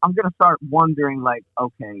 I'm going to start wondering, like,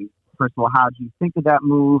 okay, first of all, how do you think of that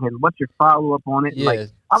move and what's your follow up on it? Yeah, Like,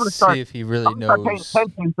 I'm going to start, see if he really I'm gonna start paying knows.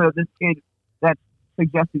 attention to this kid that's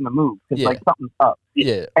suggesting the move because, Yeah. like, something's up.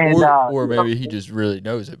 Yeah, And, or maybe he just really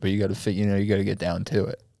knows it, but you got to you got to get down to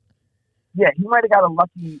it. Yeah, he might have got a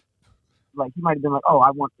lucky, like, he might have been like, oh,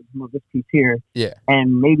 I want to move this piece here. Yeah.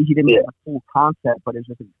 And maybe he didn't get a full concept, but it's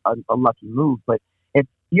just a lucky move. But if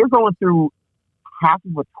you're going through half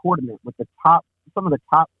of a tournament with some of the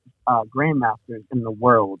top grandmasters in the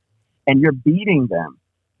world, and you're beating them,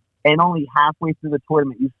 and only halfway through the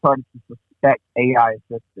tournament you started to suspect AI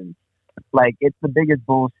assistance, like, it's the biggest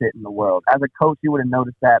bullshit in the world. As a coach, you would have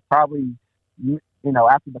noticed that probably,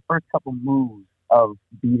 after the first couple moves of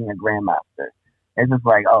beating a grandmaster. It's just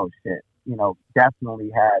like, oh shit,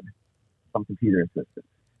 definitely had some computer assistance.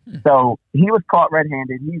 So he was caught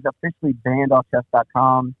red-handed. He's officially banned off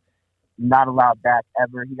chess.com, not allowed back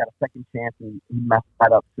ever. He got a second chance and he messed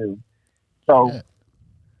that up too. So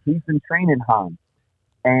he's been training Hans,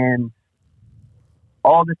 and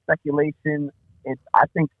all this speculation, I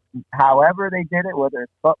think however they did it, whether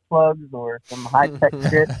it's butt plugs or some high-tech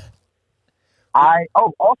shit.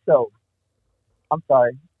 Also, I'm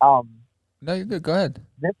sorry. No, you're good. Go ahead.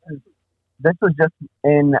 This was just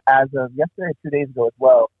in as of yesterday, 2 days ago as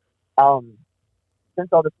well. Since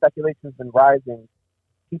all the speculation has been rising,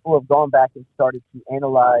 people have gone back and started to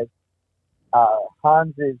analyze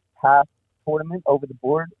Hans's past tournament over the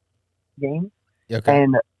board games, Okay.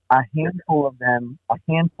 and a handful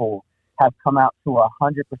have come out to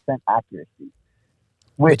 100% accuracy,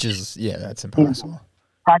 Which is that's impossible.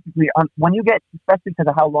 practically when you get, especially because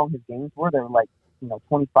of how long his games were, they were like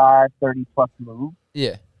 25, 30 plus moves.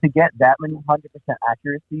 Yeah. To get that many 100%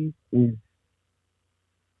 accuracies is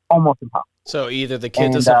almost impossible. So either the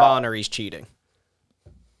kid's a And, savant or he's cheating.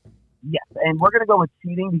 Yes, and we're gonna go with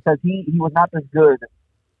cheating because he was not this good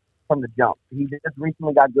from the jump. He just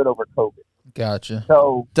recently got good over COVID. Gotcha.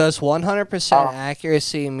 So Does 100%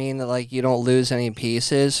 accuracy mean that like you don't lose any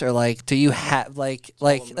pieces, or like do you have like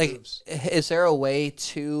is there a way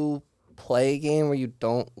to play a game where you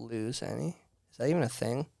don't lose any? Is that even a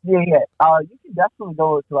thing? yeah, you can definitely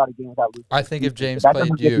go throughout a game without losing. I think if James That played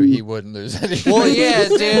doesn't give you, he wouldn't lose any. Well, yeah,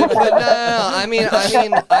 dude, but no. I mean,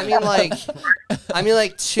 like, I mean,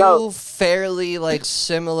 like two fairly like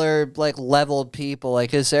similar like leveled people.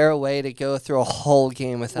 Like, is there a way to go through a whole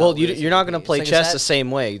game without? Well, losing you're not going to these? play Like, is chess that- the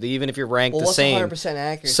same way. Even if you're ranked Well, the what's same. 100%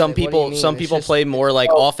 accuracy? Some Like, what do you people mean? It's people just- play more like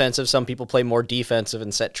offensive. Some people play more defensive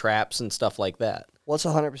and set traps and stuff like that. What's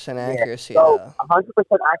 100% accuracy? So though?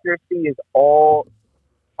 100% accuracy is all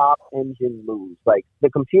top engine moves. Like the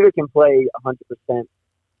computer can play 100%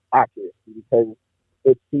 accuracy because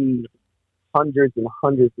it sees hundreds and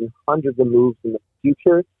hundreds and hundreds of moves in the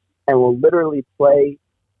future and will literally play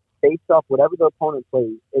based off whatever the opponent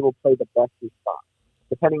plays. It will play the best response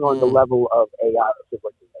depending on the level of AI that you're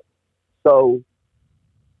working with. So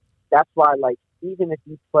that's why, like, even if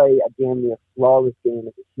you play a damn near flawless game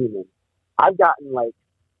as a human, I've gotten like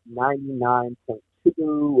 99.2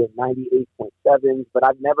 and 98.7, but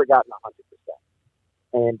I've never gotten 100%.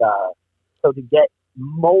 And so to get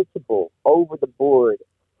multiple over the board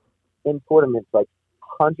in tournaments, like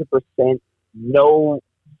 100%, no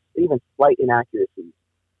even slight inaccuracies,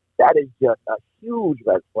 that is just a huge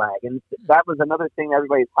red flag. And that was another thing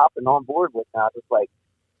everybody's hopping on board with now. It's like,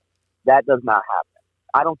 that does not happen.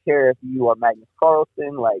 I don't care if you are Magnus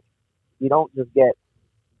Carlsen, like, you don't just get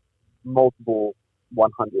multiple 100s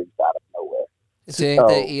out of nowhere. Do you think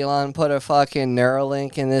that Elon put a fucking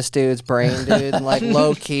Neuralink in this dude's brain, dude? And, like,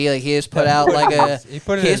 low key, like he just put out like a. He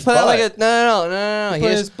put it in He his just put out like a butt. no. He put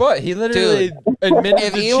it in his butt. He literally Dude,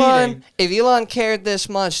 admitted to cheating. if Elon cared this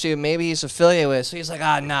much, dude, maybe he's affiliated with. So he's like,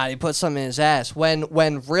 nah, he put something in his ass. When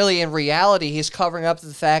really in reality, he's covering up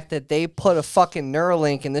the fact that they put a fucking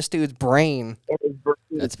Neuralink in this dude's brain.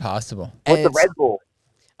 That's possible. With And the it's- Red Bull.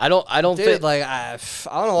 I don't Dude, think. like I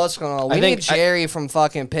don't know what's going on. We I think need Jerry from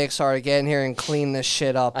fucking Pixar to get in here and clean this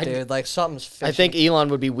shit up, dude. Like something's fishy. I think Elon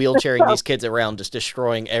would be wheelchairing these kids around, just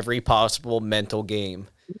destroying every possible mental game,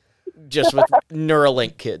 just with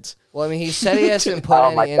Neuralink kids. Well, I mean, he said he hasn't put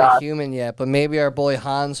Oh my any in God. a human yet, but maybe our boy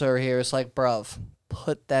Hans over here is like, bruv,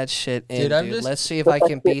 put that shit in, Dude, I'm dude. just- Let's see if I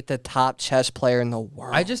can beat the top chess player in the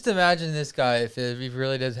world. I just imagine this guy, if he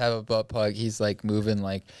really does have a butt plug, he's like moving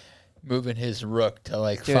his rook to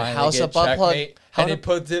like Dude, finally how's get a butt plug- checkmate, how and do- he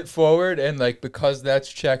puts it forward, and like because that's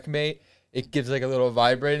checkmate, it gives like a little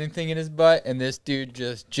vibrating thing in his butt, and this dude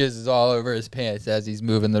just jizzes all over his pants as he's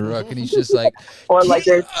moving the rook, and he's just like, Or like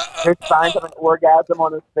there's signs of an orgasm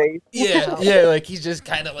on his face. yeah, like he just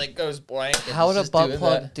kind of like goes blank. and How he's would a just butt doing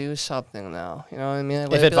plug that. do something though? You know what I mean?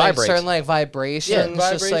 Would If it be, like, vibrates. certain like vibrations,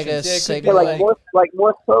 just like a vibrations, yeah, it could be Yeah, signal. like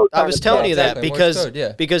Morse code. I was telling you that exactly, Morse because code,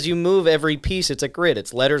 yeah. because you move every piece. It's a grid.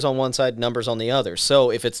 It's letters on one side, numbers on the other. So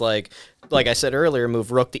if it's like I said earlier,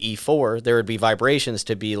 move rook to e4, there would be vibrations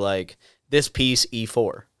to be like this piece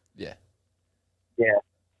e4. Yeah. Yeah.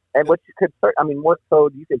 And what you could, Morse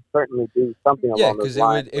code, you could certainly do something Yeah, along those because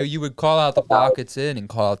lines. you would call out the block it's in and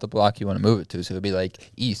call out the block you want to move it to. So it'd be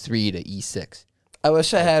like E3 to E6. I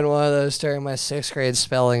wish I had one of those during my 6th grade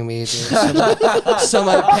spelling bee, dude. So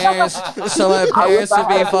my parents would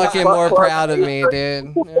be fucking more proud of me, dude.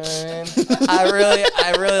 You know what I mean?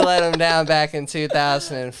 I really let them down back in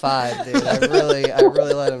 2005, dude. I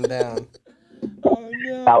really let them down.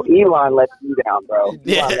 Now, Elon lets you down, bro.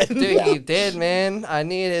 Yeah. Elon lets you Dude, down. he did, man. I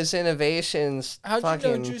need his innovations. How'd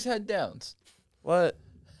fucking, you know Juice had downs? What?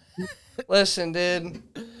 Listen, dude.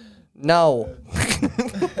 No.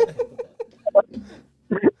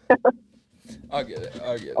 I'll get it.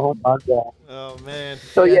 Oh, my God. Oh man.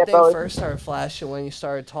 So, Yeah, yeah, that thing bro. first started flashing when you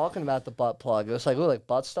started talking about the butt plug. It was like, ooh, like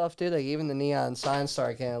butt stuff, dude. Like even the neon signs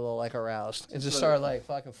started getting a little like aroused. It just started like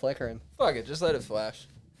fucking flickering. Fuck it, just let it flash.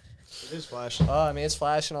 It is flashing. Oh, I mean, it's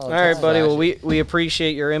flashing all the All time. right, buddy. Well, we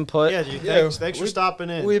appreciate your input. Yeah, dude. Yeah, Thanks for stopping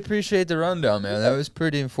in. We appreciate the rundown, man. That was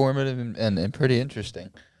pretty informative and pretty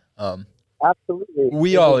interesting. Absolutely.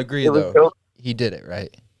 We It all was- agree, it was though. dope. He did it,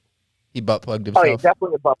 right? He butt plugged Oh, himself. yeah,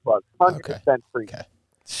 definitely a butt plug. 100% free. Okay.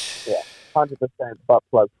 Yeah, 100% butt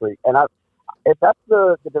plug free. And if that's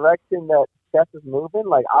the direction that chess is moving,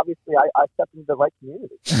 like, obviously I stepped into the right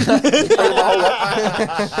community.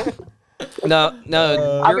 No,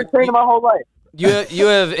 I've been training my whole life. you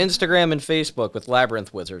have Instagram and Facebook with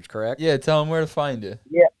Labyrinth Wizards, correct? Yeah, tell him where to find you.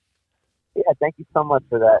 Yeah, thank you so much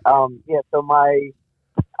for that. So my,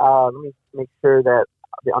 let me make sure that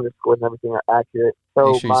the underscores and everything are accurate.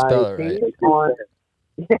 So Make sure you my spell it page right. is on,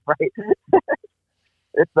 yeah, right.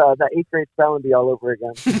 It's that 8th grade spelling bee all over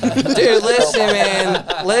again. Dude, listen, man.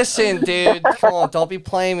 Listen, dude. Come on, don't be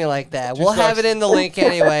playing me like that. We'll have it in the link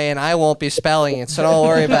anyway, and I won't be spelling it, so don't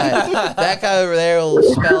worry about it. That guy over there will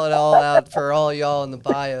spell it all out for all y'all in the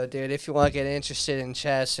bio, dude. If you want to get interested in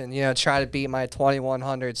chess and try to beat my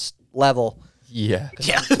 2100s level, Yeah.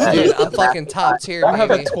 Yeah. dude, I'm fucking top tier, I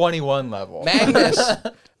have a baby. 21 level.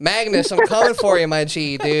 Magnus, I'm coming for you, my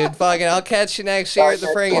G, dude. Fucking, I'll catch you next year at the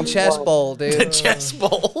friggin' chess bowl, dude. The chess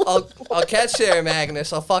bowl. I'll catch you there,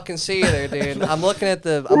 Magnus. I'll fucking see you there, dude. I'm looking at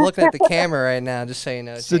the camera right now, just so you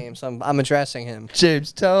know, James. I'm addressing him.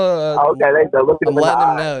 James, tell Okay, there you go. Look at I'm him in the letting him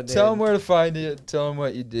eye. know, dude. tell him where to find you. Tell him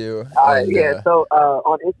what you do. and, Yeah, so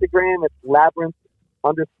on Instagram, it's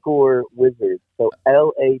labyrinth_wizard. So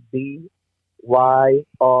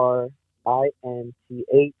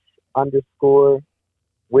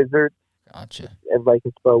LABYRINTH_wizard. Gotcha. Everybody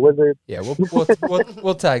can spell wizard. Yeah,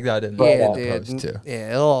 we'll tag that in Yeah, the post dude. too.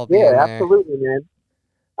 Yeah, it'll all be in Yeah, there. absolutely, man.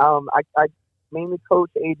 I mainly coach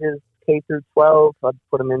ages K through 12. I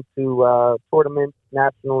put them into tournaments,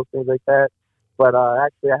 nationals, things like that. But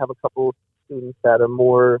actually, I have a couple students that are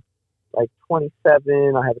more like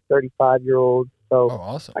 27. I have a 35-year-old. So Oh,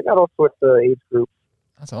 awesome. I got all sorts of age groups.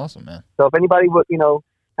 That's awesome, man. So if anybody would,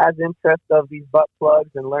 has interest of these butt plugs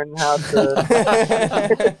and learning how to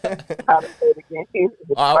how to play the game, if it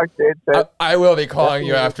sparks their interest, I will be calling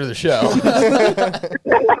you after the show.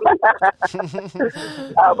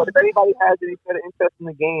 but if anybody has any sort of interest in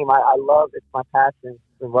the game, I love it's my passion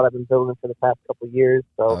and what I've been building for the past couple of years.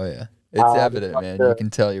 So Oh yeah, it's evident, man. You can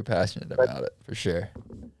tell you're passionate about it for sure.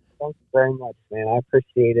 thanks very much, man. I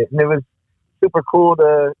appreciate it, and it was super cool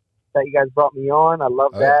that you guys brought me on. I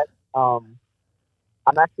love Oh, that.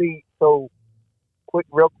 I'm actually real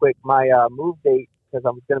quick. My move date, because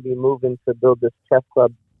I'm going to be moving to build this chess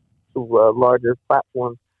club to a larger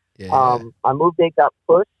platform. Yeah. My move date got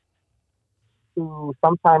pushed to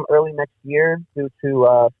sometime early next year due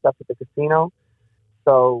to stuff at the casino.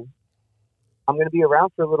 So I'm going to be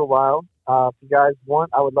around for a little while. If you guys want,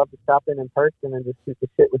 I would love to stop in person and just shoot the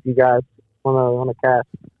shit with you guys on a cast.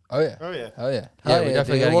 Oh yeah. Oh yeah. Oh yeah. Hell we yeah,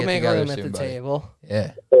 definitely dude. gotta We'll get make together room at soon, the buddy. table.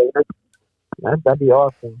 Yeah. That'd be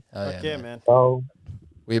awesome. Oh Fuck yeah, man. So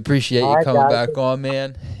We appreciate you All right, coming guys. back on,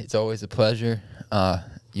 man. It's always a pleasure.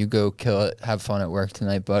 You go kill it. Have fun at work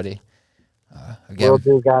tonight, buddy. Again, will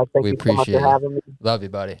do, guys. Thank we you so much appreciate for it. having me. love you,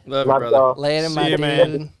 buddy. Love you, Love brother. y'all. Later, See my you, dude.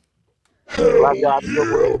 man. Love y'all. Have a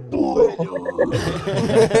good one.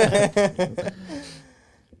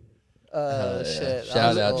 Shit.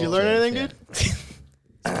 Shout out. Did you learn anything, dude?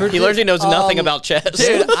 He learns he knows nothing about chess.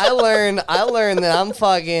 Dude, I learned that I'm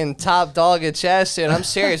fucking top dog at chess, dude. I'm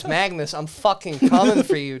serious, Magnus. I'm fucking coming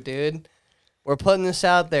for you, dude. We're putting this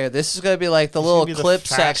out there. This is gonna be like the little gonna be the clip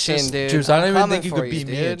fastest- section, dude. Juice, I don't I'm even coming think you for could beat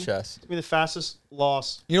me at dude. chess. Give me the fastest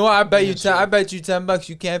loss. You know what? I bet you. sure. I bet you $10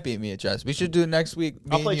 you can't beat me at chess. We should do it next week.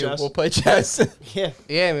 Me I'll and play you. chess. We'll play chess. Yeah.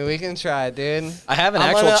 Yeah, I mean, we can try, dude. I have an I'm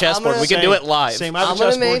actual gonna- chessboard. I'm We can gonna- do it live. Same. I have I'm a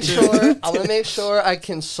gonna chessboard make too. sure. I'm gonna make sure I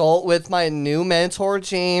consult with my new mentor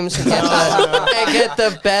James and get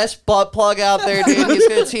the best butt plug out there, dude. He's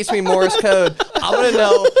gonna teach me Morse code. I'm gonna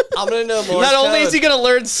know Morse code. Not only is he going to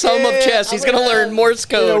learn some of Yeah, chess, he's going to learn Morse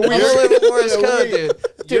code. I'm gonna learn Morse code, dude.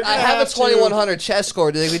 Dude, You're I gonna have a have to- 2100 chess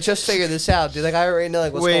score, dude. Like, we just figured this out, dude. Like, I already know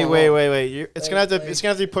like what's going on. Wait. It's gonna have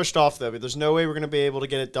to be pushed off though. But there's no way we're gonna be able to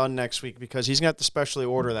get it done next week because he's gonna have to specially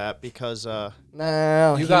order that because No.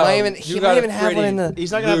 You He got might a- even you he got might a even have one in the.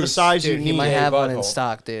 he's not gonna have the Loose. size Dude, you he need. might have one in butthole.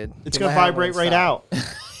 stock, dude. It's He gonna might have one vibrate in right stock. out.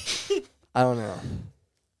 I don't know.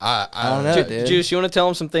 I don't know, dude. Juice, you want to tell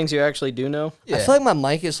him some things you actually do know? Yeah. I feel like my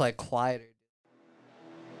mic is like quieter.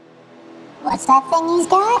 What's that thing he's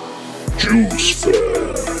got? Juice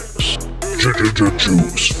facts.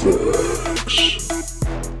 Juice facts.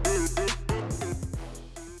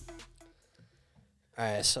 All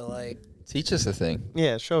right, so like, Teach us a thing.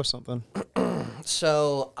 Yeah, show us something.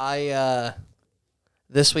 so I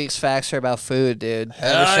this week's facts are about food, dude.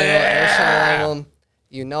 Hell Every single yeah. one of them.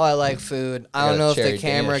 You know I like food. I got don't a know if the cherry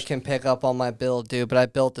camera Danish. can pick up on my build, dude, but I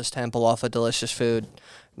built this temple off of delicious food.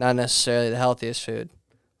 Not necessarily the healthiest food,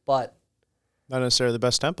 but Not necessarily the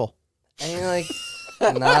best temple. I mean, like,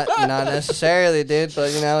 not necessarily, dude.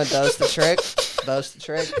 But you know, it does the trick. Does the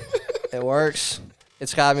trick. It works.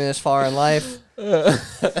 It's got me this far in life.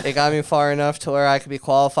 It got me far enough to where I could be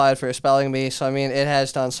qualified for a spelling bee. So I mean, it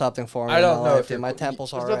has done something for me. I don't in my know life, if dude. it- My temple's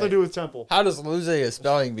There's alright. nothing to do with temple. How does losing a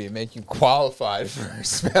spelling bee make you qualified for a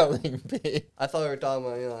spelling bee? I thought we were talking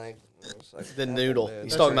about like it's like The temple, noodle. dude. He's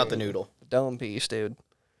That's talking right. about the noodle. Dome piece, dude.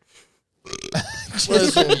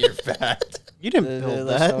 Just give me your fact. You didn't Dude, build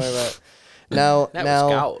let's that. not worry about it. Now, That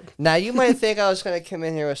was gold. now you might think I was gonna come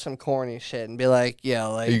in here with some corny shit and be like,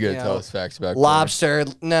 yo, like You gotta know, tell us facts about corn. lobster.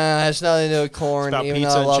 No, it has nothing to do with corn. about even pizza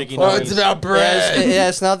though I and love chicken corn. Oh, it's about It bread.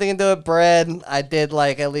 has nothing to do with bread. I did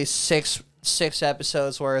like at least six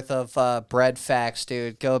episodes worth of bread facts,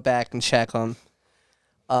 dude. Go back and check them.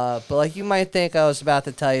 But like you might think I was about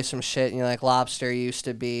to tell you some shit, and you're like, lobster used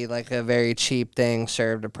to be like a very cheap thing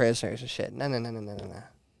served to prisoners and shit. No.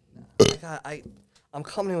 Like, I'm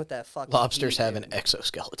coming with that fucking Lobsters heat, have dude. an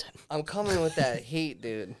exoskeleton. I'm coming with that heat,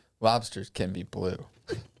 dude. Lobsters can be blue.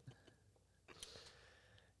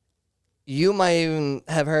 You might even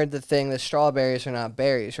have heard the thing that strawberries are not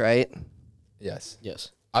berries, right? Yes.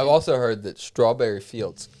 Yes. I've also heard that strawberry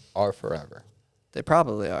fields are forever. They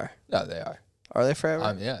probably are. No, they are. Are they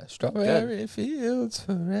forever? Yeah, strawberry fields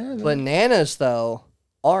forever. Bananas, though,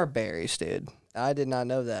 are berries, dude. I did not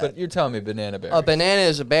know that. But you're telling me banana berry. A banana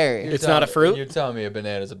is a berry. You're It's telling not a me- fruit? You're telling me a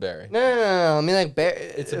banana's a berry. No. I mean, like,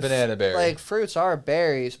 It's a banana berry. Like, fruits are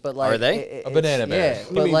berries, but like. Are they? it- A banana it's- berry. Yeah,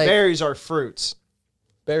 I but mean, like. berries are fruits.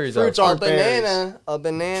 Berries Fruits are are a berries.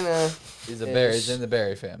 banana is a berry. It's is- in the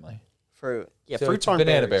berry family. fruit. Yeah, So fruits it's aren't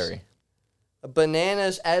banana berries. berry.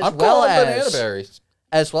 Bananas as I'm well calling banana as berries.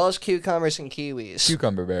 cucumbers and kiwis.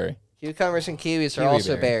 Cucumber berry. Cucumbers and kiwis are Kiwi also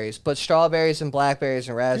berry. berries, but strawberries and blackberries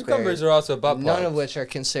and raspberries, Cucumbers are also butt none plugs. of which are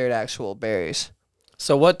considered actual berries.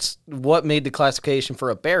 So what made the classification for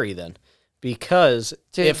a berry then? Because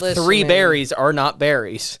Dude, if listen, three man. berries are not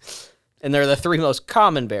berries, and they're the three most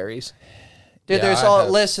common berries, Dude, Yeah,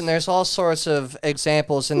 there's all sorts of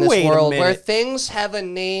examples in this Wait a world where minute. things have a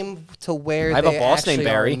name to where I have they a boss actually named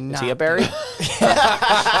Barry. are Is he a not. berry?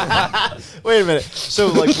 Wait a minute. So,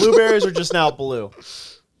 like, blueberries are just now blue.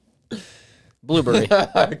 Blueberry.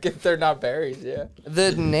 They're not berries, yeah.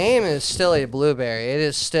 The name is still a blueberry. It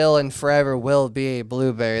is still and forever will be a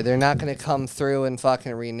blueberry. They're not going to come through and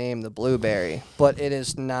fucking rename the blueberry, but it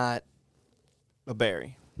is not A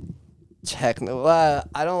berry. technical. I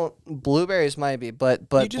don't. Blueberries might be, but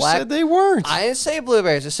You just said they weren't. I didn't say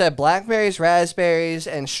blueberries. I said blackberries, raspberries,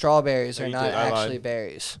 and strawberries No, are you not did. I lied. actually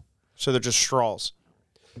berries. So they're just straws.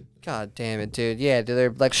 God damn it, dude. Yeah, dude,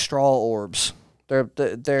 they're like straw orbs. They're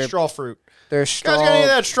Straw fruit. they're You straw. guys got any of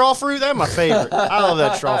that straw fruit? That's my favorite. I love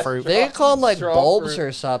that straw fruit. They call them like Straw bulbs fruit.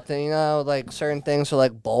 or something, you know, like certain things are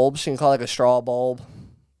like bulbs. You can call like a straw bulb,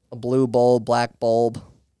 a blue bulb, black bulb,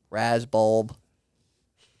 ras bulb.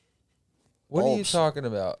 What are you Bulbs. talking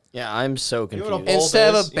about? Yeah, I'm so You know what a confused. bulb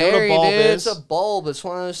Instead is? of a You know what a berry, bulb dude, is? it's a bulb. It's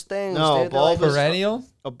one of those things. No, dude. bulb They're is- like, Perennial?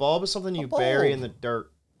 A bulb is something you A bury bulb. in the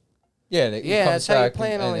dirt. Yeah, and it Yeah, comes that's how you back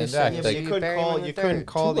plant all and these back. things. But Like, you couldn't bury 'em call in the you couldn't dirt.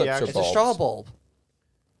 call the Tulips are actual it's a straw bulb.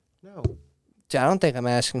 No. Dude, I don't think I'm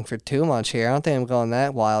asking for too much here. I don't think I'm going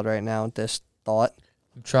that wild right now with this thought.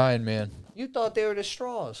 I'm trying, man. You thought they were the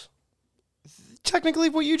straws. Technically,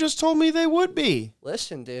 what you just told me they would be.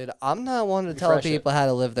 Listen, dude, I'm not one to tell Refresh it. people how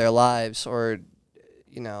to live their lives or,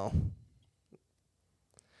 you know.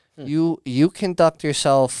 You conduct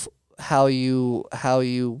yourself how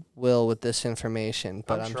you will with this information,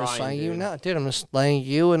 but I'm I'm just trying, letting you dude. know, dude. I'm just letting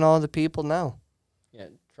you and all the people know. Yeah,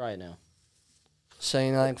 try it now. So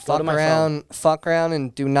you know, like Go to my fuck around,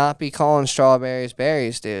 and do not be calling strawberries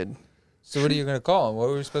berries, dude. So what are you gonna call them? What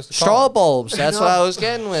were we supposed to call Straw 'em? bulbs. That's what I was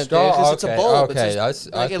getting with, Straw- dude. Because it's a okay, bulb. okay, It's that's-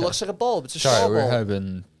 just, like okay. it looks like a bulb. It's a Sorry, straw we're bulb.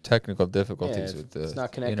 having technical difficulties Yeah, with the it's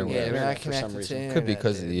not connecting with Yeah, internet. we're not for some connected to reason. internet, Could be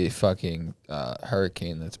because of dude. the fucking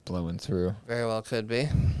hurricane that's blowing through. Very well could be.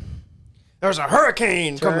 There's a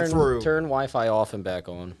hurricane coming through. Turn Wi-Fi off and back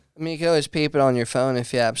on. I mean, you can always peep it on your phone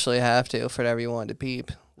if you absolutely have to, for whatever you want to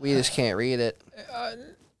peep. We just can't read it.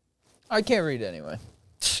 I can't read anyway.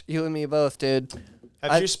 You and me both, dude.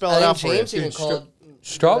 Have you spelled it out for you? James even Dude, called.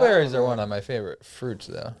 Strawberries are one of my favorite fruits,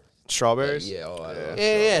 though. Strawberries? Yeah, oh, I love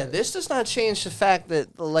Yeah. This does not change the fact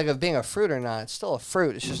that, like, of being a fruit or not. It's still a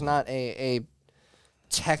fruit. It's just not a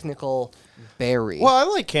technical berry. Well, I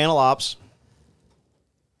like cantaloupes.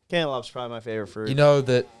 Cantaloupe's probably my favorite fruit. You know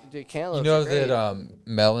that Dude, cantaloupes you know are great. that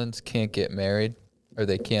melons can't get married, or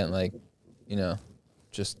they can't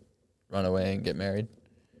just run away and get married.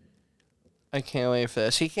 I can't wait for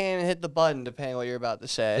this. He can't even hit the button depending on what you're about to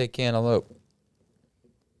say. They can't elope.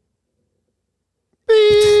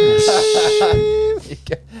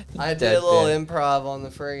 I did a little improv on the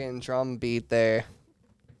friggin' drum beat there.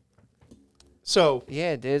 So,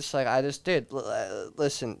 Yeah, dude. It's like I just did.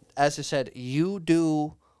 Listen, as I said, you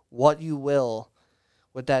do what you will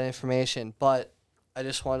with that information, but I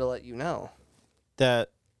just wanted to let you know. that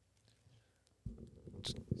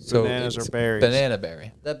So Bananas it's or berries? Banana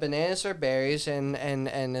berry. The bananas are berries, and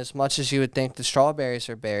as much as you would think the strawberries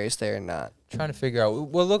are berries, they're not. Trying to figure out.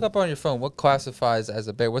 Well, look up on your phone what classifies as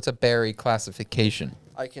a berry. What's a berry classification?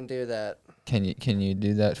 I can do that. Can you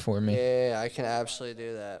do that for me? Yeah, I can absolutely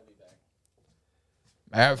do that.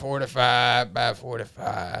 At 45, by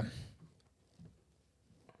 45.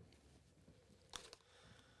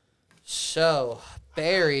 So,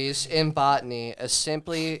 berries in botany, a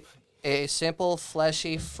simple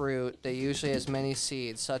fleshy fruit that usually has many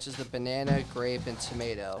seeds, such as the banana, grape, and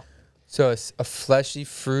tomato. So it's a fleshy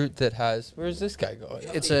fruit that has. Where's this guy going?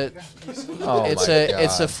 It's a Oh it's my a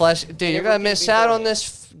God. flesh. Dude, you're gonna miss out on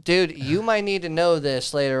this, dude. You might need to know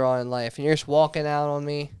this later on in life, and you're just walking out on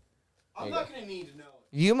me. I'm not gonna need to know.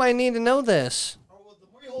 You might need to know this. Well,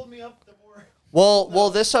 the more you hold me up, the more. Well,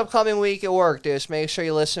 this upcoming week at work, dude, just make sure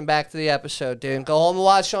you listen back to the episode, dude. Go home and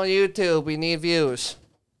watch on YouTube. We need views.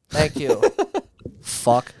 Thank you.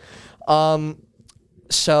 Fuck.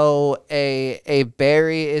 So a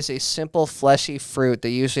berry is a simple fleshy fruit that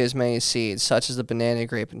usually has many seeds, such as the banana,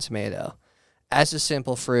 grape, and tomato. As a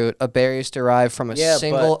simple fruit, a berry is derived from a Yeah,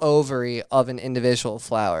 single ovary of an individual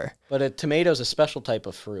flower. But a tomato's a special type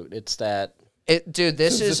of fruit. It's that. Dude,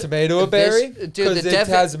 this Is is a tomato a berry? Dude, Because the it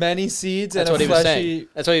has many seeds That's and what a he was fleshy. saying.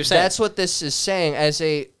 That's what he was saying. That's what this is saying as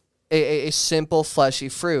a simple fleshy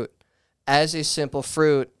fruit. As a simple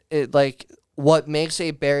fruit, it like what makes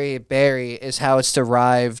a berry is how it's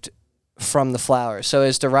derived from the flower. So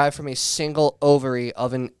it's derived from a single ovary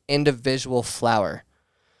of an individual flower.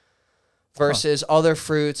 Versus other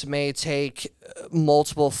fruits may take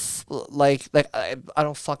multiple like I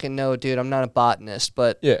don't fucking know, dude. I'm not a botanist,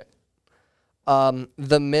 but Yeah.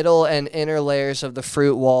 the middle and inner layers of the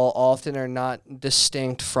fruit wall often are not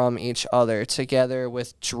distinct from each other. Together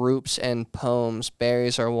with drupes and pomes,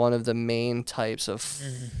 berries are one of the main types of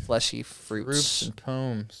fleshy fruits. Groups and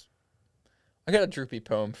poems. I got a droopy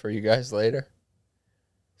poem for you guys later.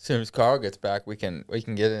 As soon as Carl gets back, we can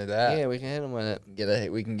get into that. Yeah, we can hit them with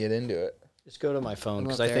it. We can get into it. Just go to my phone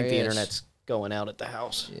because Look, I think there the he is. internet's going out at the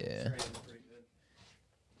house. Yeah.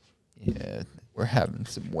 Yeah, we're having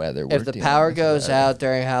some weather. If the power goes out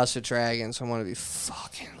during House of Dragons, I'm gonna be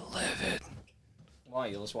fucking livid. Why?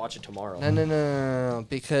 Let's watch it tomorrow. No,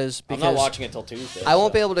 because I'm not watching it till Tuesday. I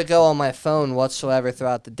won't be able to go on my phone whatsoever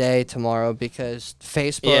throughout the day tomorrow because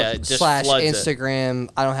Facebook Yeah, it just / floods it. Instagram.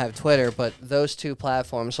 I don't have Twitter, but those two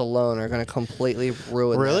platforms alone are going to completely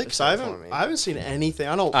ruin. the Really? Because I episode for me. haven't seen anything.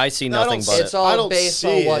 I don't. I see I nothing don't but see- it. It's I all don't based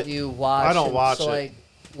see on what it. you watch. I don't and watch so, it.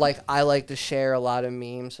 Like I like to share a lot of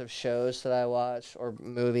memes of shows that I watch or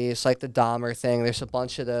movies, like the Dahmer thing. There's a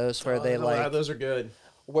bunch of those where they like Those are good.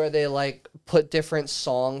 put different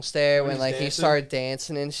songs there when he's like he dancing? started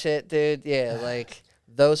dancing and shit, dude. Yeah, like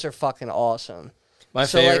those are fucking awesome. My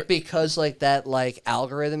So favorite. like because like that like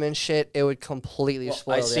algorithm and shit, it would completely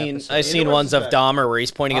spoil I the seen episode. I seen Universe ones is of back. Dahmer where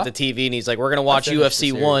he's pointing at the TV and he's like, "We're gonna watch finished the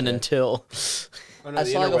UFC series, 1 yeah. until." Oh, no, I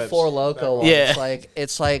the saw like a interwebs. Four Loco one. Yeah.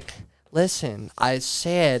 It's like listen, I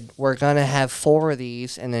said we're gonna have 4 of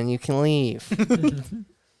these and then you can leave.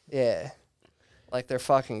 Yeah, like they're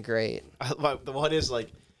fucking great. The one is like,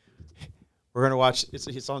 we're gonna watch.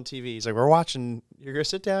 It's on TV. He's like, we're watching. You're gonna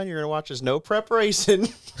sit down. You're gonna watch this no preparation,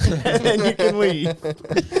 and then you can leave.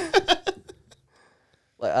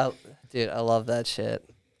 Like, dude, I love that shit,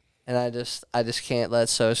 and I just can't let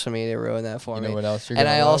social media ruin that for You me. know what else you're And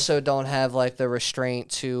gonna I love? also don't have like the restraint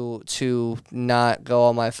to not go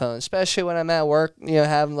on my phone, especially when I'm at work. You know,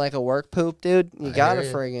 having like a work poop, dude. You I gotta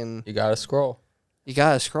hear ya. friggin' You gotta scroll. you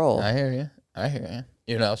gotta scroll. I hear you. I hear you.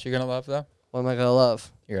 You know what else you're gonna love though? What am I gonna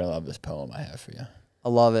love? You're gonna love this poem I have for you. I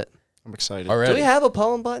love it. I'm excited. Already. Do we have a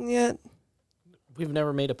poem button yet? We've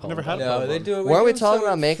never made a poem. Never had button. a No, they do it. Weren't we do talking so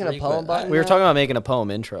about making a poem frequent. button? We were talking about making a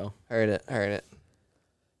poem intro. Heard it.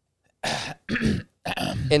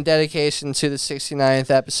 In dedication to the 69th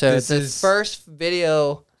episode, This the is- first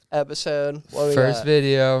video episode. What we First got?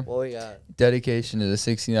 video. What we got? Dedication to the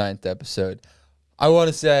 69th episode. I want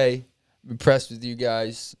to say, I'm impressed with you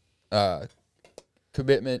guys.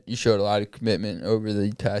 Commitment. You showed a lot of commitment over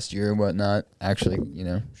the past year and whatnot. Actually,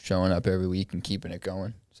 showing up every week and keeping it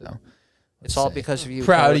going. So It's all because of you.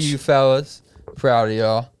 proud of Coach. you fellas. Proud of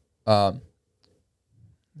y'all.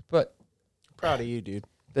 But Proud of you, dude.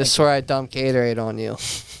 This is where I dump Gatorade on you.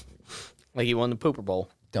 Like he won the Pooper Bowl.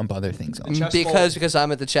 dump other things on. Chess Because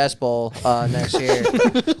I'm at the chess bowl next year.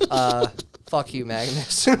 Fuck you,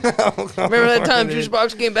 Magnus. Remember that time Juice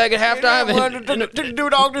Box came back at halftime and Didn't do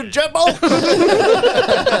dog to jet ball.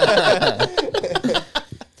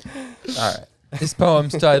 All right. This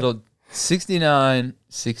poem's titled 69,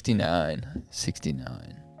 69,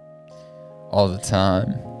 69. All the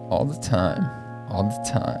time, all the time, all the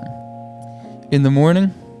time. In the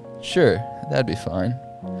morning? Sure, that'd be fine.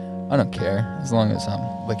 I don't care, as long as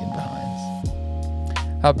I'm licking behinds.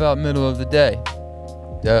 How about middle of the day?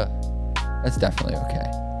 Duh, that's definitely okay.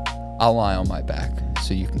 I'll lie on my back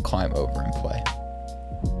so you can climb over and play.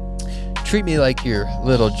 Treat me like your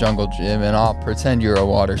little jungle gym and I'll pretend you're a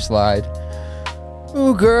water slide.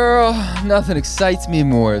 Ooh, girl, nothing excites me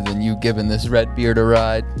more than you giving this red beard a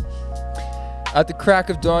ride. At the crack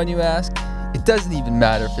of dawn, you ask? It doesn't even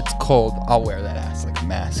matter if it's cold, I'll wear that ass like a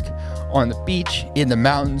mask. On the beach, in the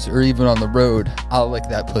mountains, or even on the road, I'll lick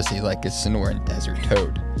that pussy like a Sonoran desert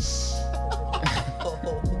toad.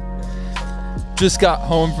 Just got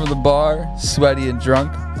home from the bar, sweaty and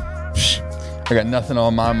drunk. I got nothing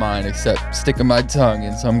on my mind except sticking my tongue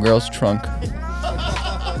in some girl's trunk.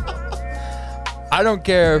 I don't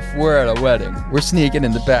care if we're at a wedding. We're sneaking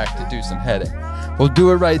in the back to do some heading. We'll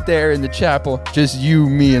do it right there in the chapel. Just you,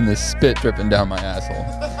 me, and the spit dripping down my asshole.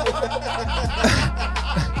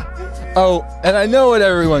 Oh, and I know what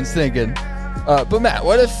everyone's thinking. But Matt,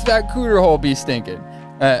 what if that cooter hole be stinking?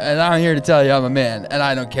 And I'm here to tell you I'm a man, and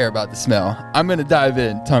I don't care about the smell. I'm going to dive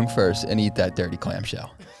in, tongue first, and eat that dirty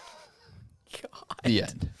clamshell. God. The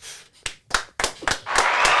end.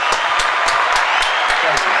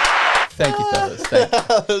 Thank you, fellas. Thank you.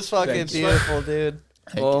 That was fucking Thanks. beautiful, dude.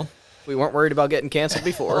 Well, we weren't worried about getting canceled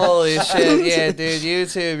before. Holy shit, yeah, dude.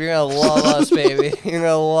 YouTube, you're gonna love us, baby. You're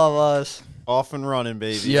gonna love us. Off and running,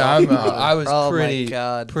 baby. Yeah, I was Oh my pretty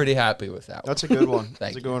God. pretty happy with that one. That's a good one. That's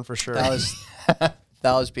Thank a you. good one for sure.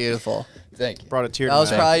 That was beautiful. Thank you. Brought a tear That to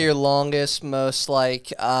was my probably your longest, most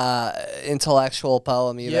like intellectual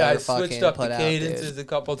poem you've Yeah, I ever fucking switched up put the out, cadences dude. a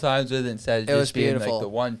couple times with it instead of It just was being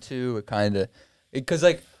beautiful. like the 1-2. It kind of, because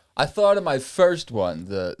like I thought of my first one,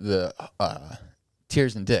 the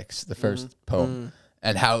Tears and Dicks, the first poem,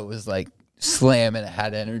 and how it was like slam and it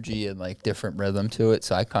had energy and like different rhythm to it.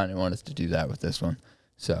 So I kind of wanted to do that with this one.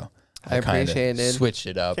 So I kinda appreciate it. Switched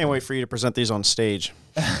it up. Can't wait for you to present these on stage.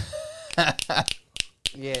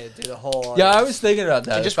 Yeah, do the whole. Yeah, I was thinking about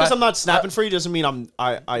that. And just If I- because I'm not snapping for you doesn't mean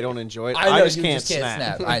I don't enjoy it. I know, just you can't just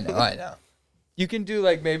can't snap. I know. You can do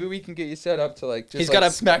like maybe we can get you set up to like just He's like,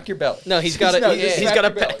 gotta- smack your belly. No, he's got No, a just he's smack got a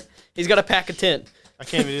your belly. he's got a pack of 10. I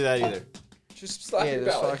can't even do that either. Just slap Yeah, your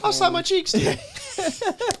just belly. fucking- I'll slap my cheeks. Do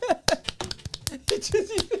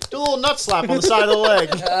a little nut slap on the side of the leg.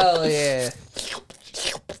 Hell yeah.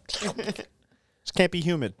 Just can't be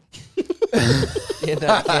humid. Yeah,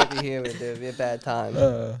 that can't be human, dude. It'd be a bad time.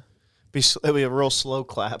 It'll be a real slow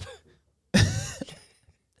clap.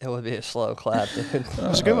 It would be a slow clap, dude. That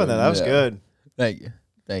was a good one, though. That was yeah. good. Thank you.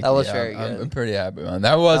 Thank That you. was Yeah, very I'm good. pretty happy on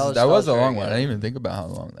that. Was That was a very long one. I good. didn't even think about how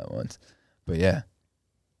long that was. But yeah.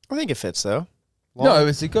 I think it fits, though. No, it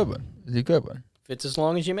was a good one. It was a good one. Fits as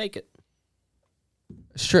long as you make it.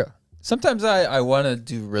 It's true. Sometimes I want to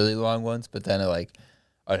do really long ones, but then I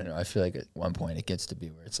don't know. I feel like at one point it gets to be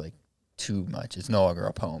where it's like too much. It's no longer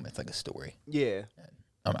a poem. It's like a story. Yeah.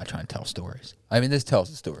 I'm not trying to tell stories. I mean, this tells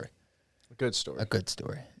a story. A good story. A good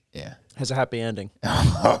story. Yeah. Has a happy ending.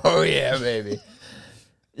 Oh, yeah, baby.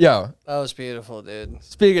 Yo, That was beautiful, dude.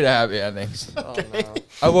 speaking of happy endings, Oh, no.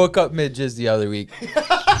 I woke up mid-jizz the other week. Yeah,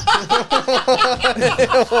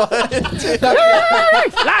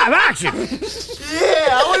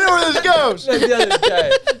 I wonder where this goes. Not the other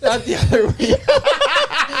day. Not the other week.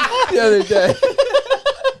 The other day.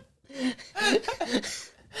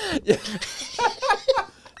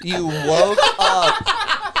 You woke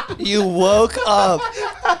up. You woke up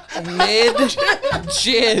mid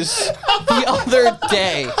jizz the other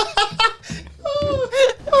day.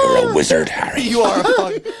 You're a wizard, Harry. You are a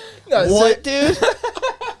fucking. What, dude?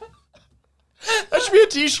 That should be a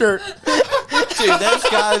T-shirt. Dude, that's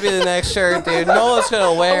gotta be the next shirt, dude. No one's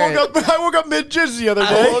gonna wear it. I woke up mid-jizz the other I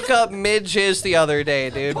day. woke up mid jizz the other day,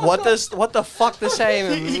 dude. What the fuck does that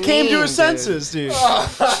even He mean? came to his dude? senses, dude.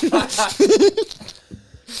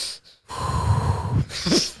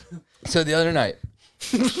 So the other night,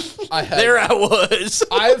 I had, There I was.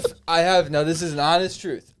 I have now. This is an honest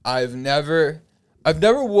truth. I've never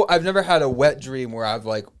had a wet dream where I've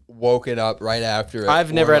like woken up right after it.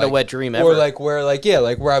 I've or, never had a like- wet dream Or ever. like where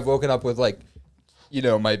I've woken up with like, you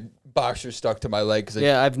know, my boxer stuck to my leg. 'Cause I-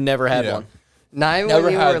 Yeah, I've never had Yeah. one. Not even Never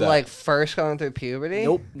when you had were that. like first going through puberty.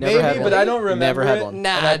 Nope, never Maybe, had one. but I don't remember. Never had it, one. and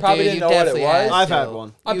Nah, I probably dude, didn't you know what it definitely was. had I've to. had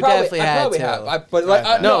one. I You probably definitely had probably to. have. But like,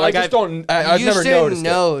 I've no, like I just I've- don't. I've You never just didn't noticed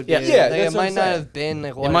know, it. dude. Yeah, Like, that's it what might I'm not saying. have been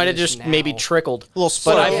like what It might have is just now. maybe trickled. Little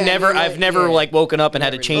But splurt. I've yeah, never, you I've like- never yeah. like woken up and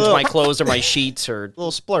had to Never change did. my clothes or my sheets or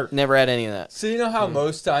Little splurt. never had any of that. So you know how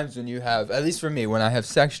most times when you have, at least for me, when I have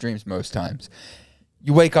sex dreams, most times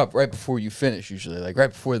you wake up right before you finish. Usually, like right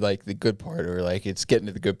before like the good part, or like it's getting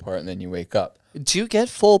to the good part, and then you wake up. Do you get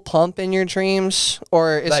full pump in your dreams,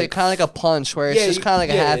 or is it Like- kind of like a punch where it's just kind of like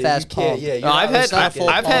a half-ass pump? Yeah, No, I've had, it's not I've, full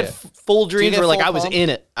I've had pump. full dreams get where like full I was pump? in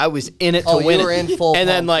it. I was in it to Oh, you win were it. in full and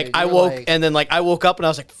then pump, like dude. I You were woke, like- and then like I woke up and I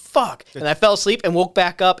was like, "Fuck!" And I fell asleep and woke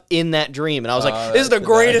back up in that dream, and I was like, "This is the that's the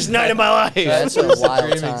greatest best. night of my life." That's a Lucid wild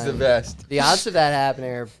dreaming's the time. best. The odds of that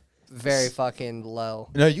happening are very fucking low.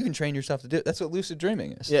 No, you can train yourself to do it. That's what lucid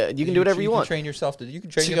dreaming is. Yeah, you can do whatever you want. Train yourself to. You can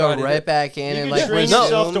train To your go body to- right back in You and can like train No,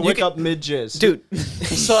 yourself to you wake can- up mid jizz. Dude,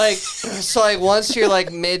 so like once you're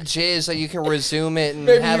like mid jizz, like you can resume it and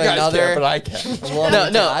Maybe have you guys another. can't, but I can. Well,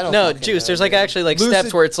 no, I don't no, fucking Juice. know, There's like dude. actually like Lucid-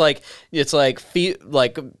 steps where it's like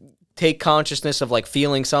take consciousness of like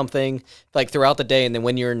feeling something like throughout the day, and then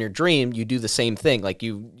when you're in your dream, you do the same thing. Like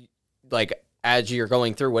you, like as you're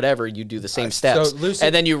going through whatever, you do the same steps, lucid-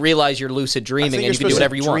 and then you realize you're lucid dreaming, and you can do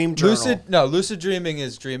whatever you want. Lucid dreaming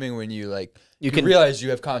is dreaming when you like you can- realize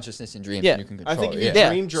you have consciousness in dreams Yeah. and you can I control think it. if you yeah.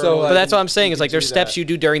 dream So, journal, like- But that's what I'm saying you is like can there's do steps that. you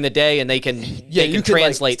do during the day, and they can Yeah, they you can like,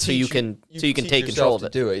 translate so you teach- can teach take control of yourself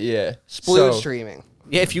it. to do it. Yeah. Splooge So- streaming.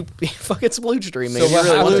 Yeah, if you fucking splooge dreaming, So if you what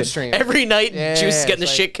really want happened- to. Stream. Every night, Yeah, Juice is getting the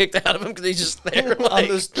it's like- shit kicked out of him because he's just there. I'm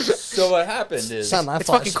Like, So what happened is It's not my it's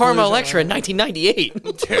fault. fucking Karma Splooge Electra in around. 1998.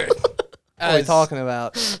 What are we as talking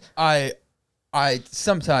about? I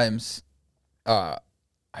sometimes I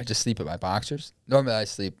just sleep in my boxers. Normally I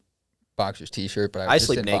sleep boxers t-shirt, but I I just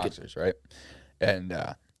sleep in naked. boxers, right? And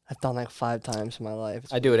I've done like 5 times in my life.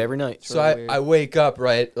 It's I do it every night. so really weird. I wake up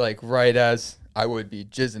right as I would be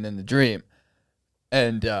jizzing in the dream,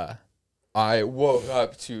 and I woke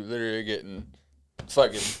up to literally getting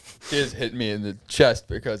fucking jizz hit me in the chest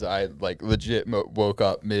because I like legit woke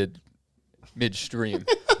up midstream.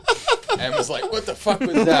 And was like, "What the fuck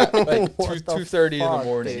was that?" Like What the 2:30 in the fuck,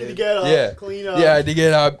 morning. dude? Get up, Yeah. clean up. Yeah, I had to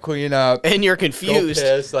get up, clean up. And you're Go confused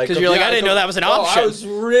piss, because you're like, yeah, I didn't know that was an oh, option. I was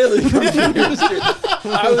really confused. Dude.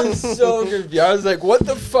 I was so confused. I was like, "What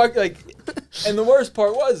the fuck?" Like, and the worst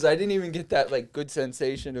part was I didn't even get that like good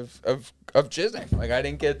sensation of jizzing. Like, I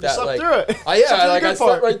didn't get that slept like. through it. I Slept through the like I good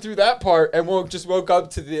slept part. right through that part and woke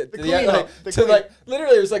up to the end, cleanup, like, the to like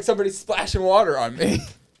literally it was like somebody splashing water on me,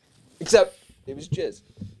 except it was jizz.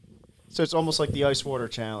 So it's almost like the ice water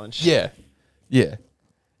challenge. Yeah, yeah.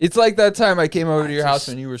 It's like that time I came over to your house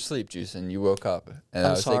when you were asleep, Juice, and you woke up, and I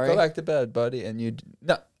I'm was like, sorry? "Go back to bed, buddy." And you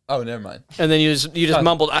no, oh, never mind. And then you just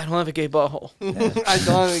mumbled, I don't have a gay butthole. I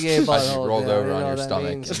don't have a gay I butthole. just rolled dude. I over don't on know your what that stomach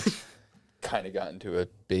means. and kind of got into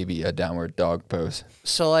a downward dog pose.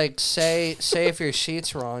 So like, say if your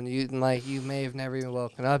sheets were on, you may have never even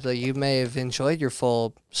woken up. Like you may have enjoyed your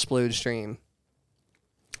full splooge dream.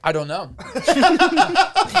 I don't know.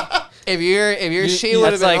 If your sheet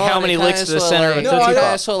would have That's been like how on, many it licks kinda to the sorta center of like, a Tootsie it kinda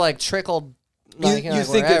Pop. sorta like trickled. You, Like, you like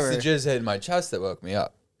think wherever. it's the jizz head in my chest that woke me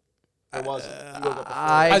up? It wasn't. You woke up before.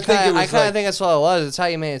 I think it kind was of like- think that's what it was. It's how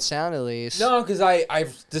you made it sound, at least. No, because I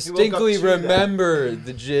distinctly to that. remember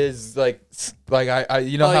the jizz like I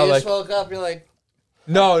you know Oh, how you like just woke up. You're like,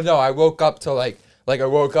 no I woke up to like I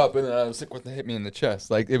woke up and then I was like, what the hit me in the chest?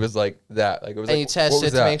 Like it was like that. Like it was and like you what tested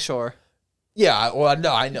was to that? make sure. Yeah, well,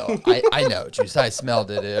 no, I know. I know, Juice. I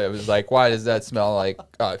smelled it. It was like, why does that smell like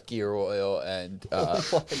gear oil and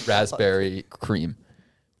raspberry cream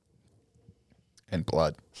and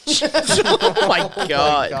blood? Oh my Oh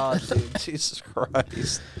god. God, dude, Jesus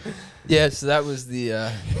Christ. Yeah, so that was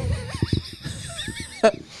the.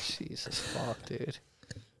 Jesus fuck, dude.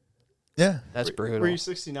 Yeah, That's brutal. Were you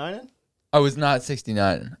 69 in? I was not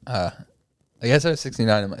 69. I guess I was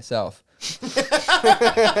 69 in myself.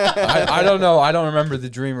 I don't know. I don't remember the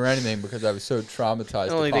dream or anything because I was so traumatized. I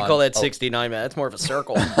don't think they upon- call that oh, 69, man. That's more of a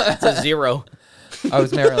circle. It's a 0. I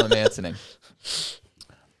was Marilyn Mansoning.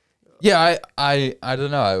 Yeah, I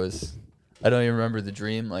don't know. I don't even remember the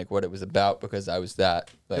dream, like what it was about, because I was that.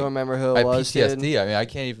 Like, You don't remember who I it had was, PTSD. dude? I mean, I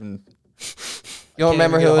can't even. You don't can't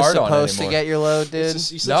remember even who get was hard on it supposed to anymore. get your load, dude? He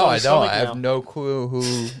sits No, on I his don't. stomach I have now. no clue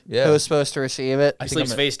who. Yeah, Who was supposed to receive it? I He think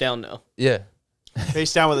sleeps I'm a- face down now. Yeah,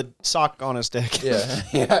 Face down with a sock on his dick. yeah,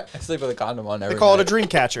 yeah. I sleep with a condom on every They call it a night. dream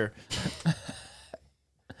catcher.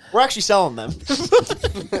 We're actually selling them.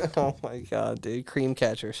 Oh my God, dude. Cream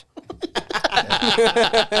catchers.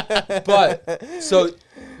 But so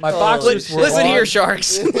my boxers were Listen on. here,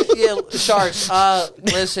 sharks. Yeah, sharks.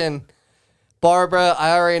 Listen, Barbara,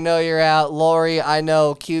 I already know you're out. Lori, I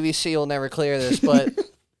know QVC will never clear this,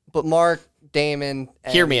 but Mark, Damon,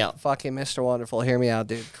 and Hear me out. Fucking Mr. Wonderful, hear me out,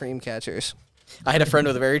 dude. Cream catchers. I had a friend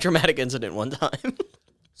with a very traumatic incident one time.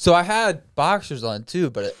 So I had boxers on too,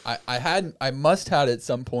 but I must had at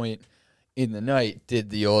some point in the night did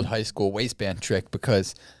the old high school waistband trick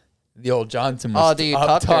because the old Johnson was dude, you up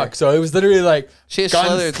tucked her. tucked. So it was literally like She guns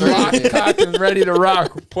slithered through, locked, dude. cocked, and ready to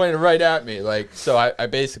rock, pointed right at me. Like so, I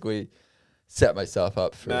basically set myself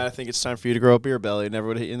up for. Matt, I think it's time for you to grow a beer belly. Never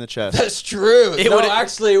would have hit you in the chest. That's true. It No, would've-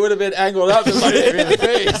 actually, it would have been angled up and might have hit me in the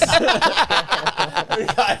face.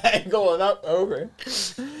 It got angling up over.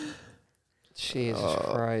 Jesus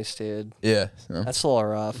Christ, dude. Yeah. So. That's a little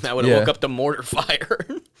rough. I would have Yeah. woke up to mortar fire.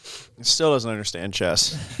 He still doesn't understand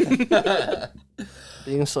chess.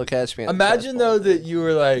 You can still catch me. In the Imagine chest though ball. that you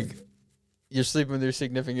were like, you're sleeping with your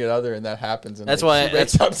significant other, and that happens, and That's like, why- she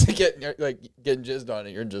wakes up to getting jizzed on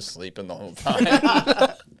it. You're just sleeping the whole time.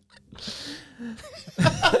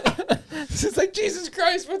 It's just like, Jesus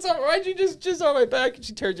Christ, what's up? Why'd you just jizz on my back? And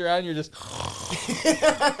she turns around, and you're just.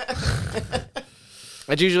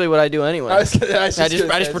 That's usually what I do anyway. I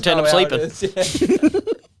just pretend I'm sleeping.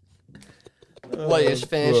 What, you just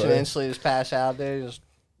finish and instantly just pass out there? Just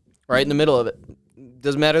Right in the middle of it.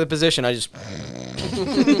 Doesn't matter the position. I just.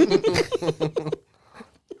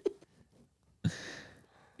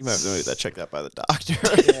 You might have to check that by the doctor.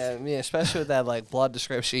 yeah, me, especially with that like blood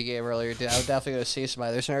description you gave earlier, dude. I would definitely go see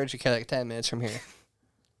somebody. There's an urgent care like 10 minutes from here.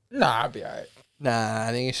 Nah, I'll be all right. Nah,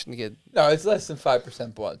 I think you should get. No, it's less than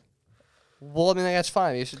 5% blood. Well, I mean, that's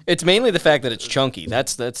fine. You should. It's mainly the fact that it's chunky.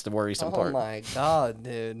 That's the worrisome Oh part. my god,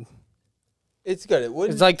 dude! It's good. It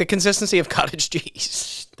wouldn't. It's like the consistency of cottage cheese.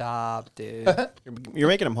 Stop, dude. You're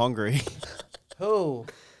making him hungry. Who?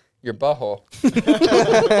 Your butthole.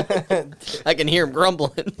 I can hear him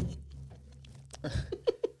grumbling.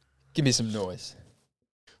 Give me some noise.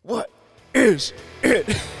 What is it?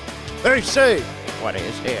 They say. What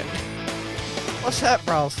is it? What's that,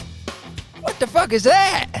 bro? What the fuck is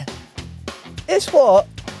that? It's what?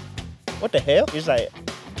 What the hell is that?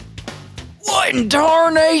 What in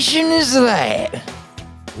tarnation is that?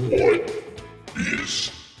 What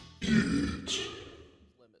is it?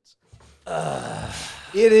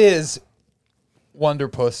 It is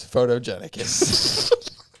Wonderpuss Photogenicus.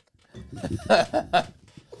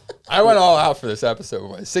 I went all out for this episode.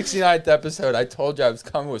 My 69th episode, I told you I was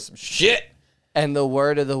coming with some shit. And the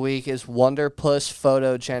word of the week is Wonderpuss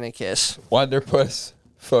Photogenicus. Wonderpuss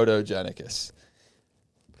Photogenicus.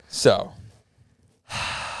 So,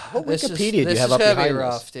 What This Wikipedia is, do you this have is up gonna behind be us?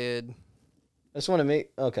 rough, dude. I just want to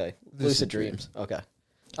make Lucid Dreams. Okay.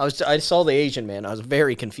 I saw the Asian man. I was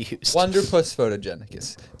very confused. Wonderpuss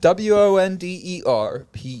Photogenicus.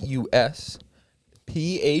 WONDERPUS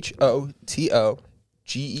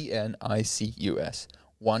PHOTOGENICUS.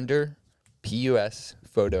 Wonder PUS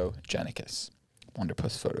Photogenicus.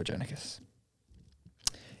 Wonderpuss Photogenicus.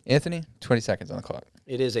 Anthony, 20 seconds on the clock.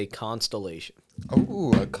 It is a constellation.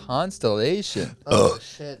 Oh, a constellation. Oh,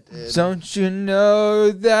 shit, dude. Don't you know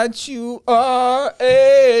that you are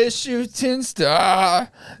a shooting star?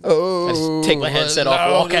 Oh, I just take my headset off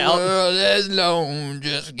and walk out. The world is long,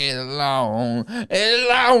 just get along. As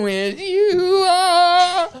long as you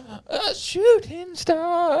are a shooting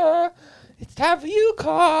star, it's time for you,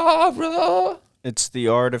 Carl. It's the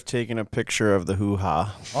art of taking a picture of the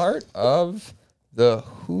hoo-ha. Art of the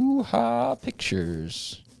hoo-ha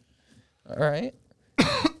pictures. All right.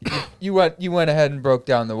 You went ahead and broke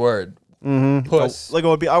down the word. Mm-hmm. Puss. Like it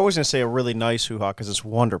would be. I was gonna say a really nice hoo-ha because it's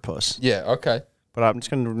Wonderpuss, Yeah, okay. but I'm just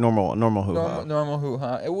gonna do normal hoo-ha. Normal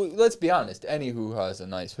hoo-ha. Let's be honest. Any hoo-ha is a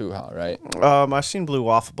nice hoo-ha, right? I've seen blue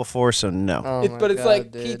waffle before, so no. Oh my But it's God,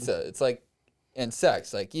 like dude. pizza. It's like, and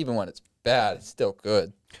sex. Like, even when it's bad, it's still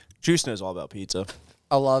good. Juice knows all about pizza.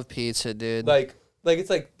 I love pizza, dude. Like it's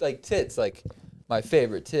like tits. Like, my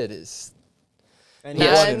favorite tit is... And Yeah,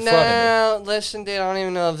 yes, one in front of no, listen, dude. I don't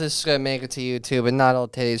even know if this is gonna make it to YouTube, but not all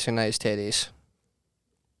titties are nice titties.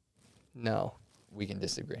 No, We can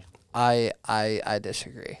disagree. I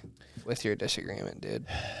disagree with your disagreement, dude.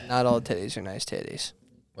 Not all titties are nice titties.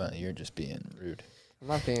 Well, you're just being rude I'm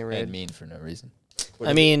not being rude. and mean for no reason.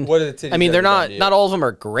 I mean, what are the titties? they're ever done not to you? not all of them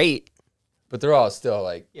are great. But they're all still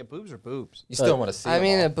like, yeah, boobs are boobs. you still want to see I them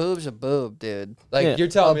mean, all. a boob's a boob, dude. Like, Yeah. you're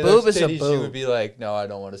telling A me those boob is a titties, you boob. would be like, no, I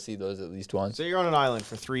don't want to see those at least once. So you're on an island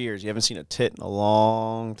for 3 years. You haven't seen a tit in a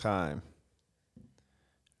long time.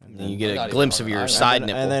 And then you get Not a even glimpse on of an your island. side and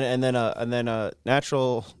nipple.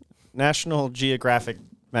 then National Geographic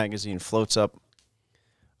magazine floats up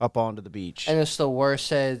onto the beach. And it's the worst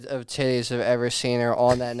set of titties I've ever seen are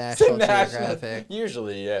on that National Geographic.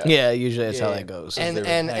 Usually, yeah. Yeah, usually that's how Yeah. that goes. And- They were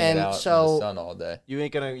hanging out in the so- sun all day. you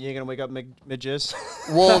ain't gonna wake up mid jizz.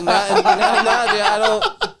 Well, no, dude, I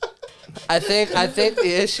don't. I think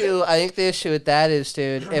the issue with that is,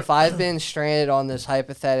 dude, if I've been stranded on this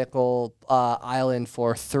hypothetical island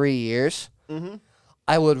for 3 years,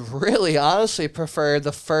 I would really honestly prefer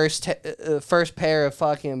the first pair of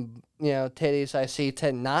fucking titties I see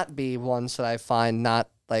to not be ones that I find not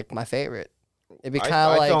like my favorite. It'd be I kind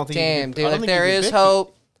of don't like, think you damn, could- dude, I don't like think there you could is pick-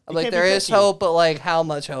 hope. you Like can't be there is picky. hope, but like how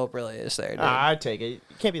much hope really is there, dude? I'd take it. You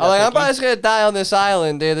can't be that I'm like, I'm picky. probably just gonna die on this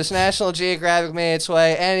island, dude. This National Geographic made its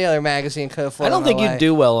way. Any other magazine could have. I don't think you'd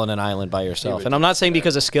do well on an island by He yourself. would And I'm do not saying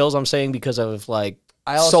because of skills. I'm saying because of like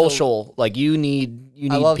I also, social. Like you need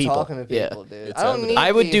I love people. talking to people, dude. It's I don't evident. need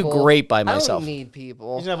I would do people. great by I myself. don't need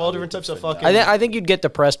people. You can have all different types of fucking. I think you'd get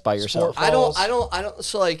depressed by yourself. Sport I falls. don't.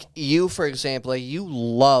 So like you, for example, like you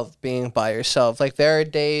love being by yourself. Like there are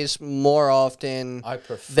days more often I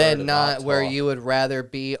prefer than to not where talk. you would rather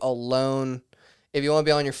be alone. If you want to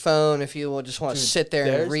be on your phone, if you just want to Dude, sit there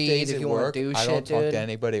there's and read, days if at you want work, to do I shit, don't talk dude. to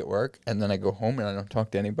anybody at work, and then I go home and I don't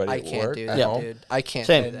talk to anybody I at can't work do at that, home. dude. I can't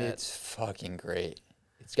Same. do And that. it's fucking great.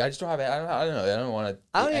 I just don't have. I don't know. I don't want to.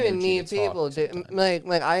 I don't even need people. Dude. Like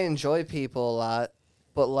I enjoy people a lot,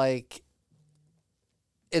 but like,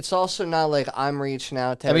 it's also not like I'm reaching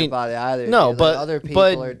out to I mean, everybody either. No, dude. but Like, other people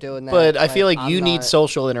but, are doing that. But I feel like I'm you need not-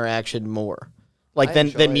 social interaction more, like I than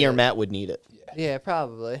enjoy me or it. Matt would need it. Yeah,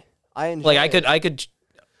 probably. I enjoy. Like it. I could.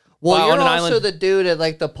 Well, on you're an also island- the dude at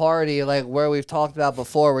like the party, like where we've talked about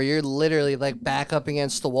before, where you're literally like back up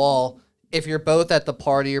against the wall. If you're both at the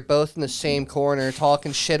party, you're both in the same corner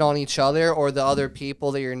talking shit on each other or the other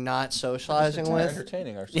people that you're not socializing with.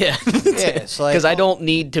 entertaining ourselves. Yeah, it's like- because I don't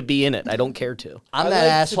need to be in it. I don't care to. I'm I that like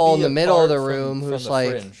to asshole in be the middle of the apart room from who's the like,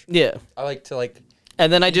 fringe. Yeah, I like to like.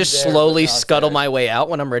 and then I Be just there, but slowly not scuttle there. my way out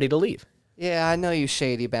when I'm ready to leave. yeah, I know you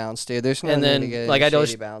shady bounce, dude. There's no And need then, to get like, into I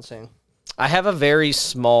shady just- bouncing. I have a very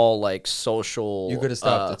small like social. You could have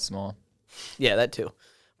stopped it small. Yeah, that too.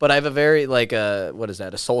 But I have a very like what is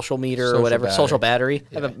that? A social meter or Social whatever? battery. Social battery.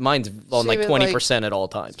 I have mine's on See, like but, 20% at all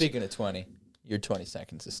times. Speaking of 20, your 20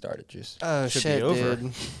 seconds to start it, Juice. Oh Should be shit, over.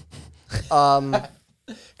 dude.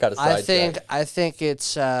 Got a I sidetrack. think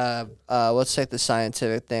it's what's like the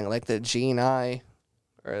scientific thing, like the gene eye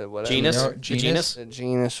or whatever. Genus? You know, The genus? The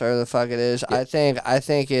genus or the fuck it is. I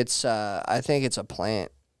think it's a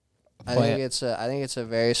plant. I think Plant. it's a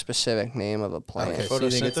very specific name of a plant. Okay, so you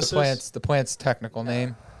think it's Photosynthesis? the plant's technical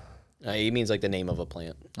name? He means like the name of a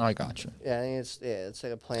plant. I got you. Yeah, I think it's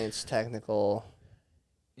like a plant's technical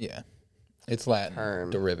Yeah. It's Latin. term.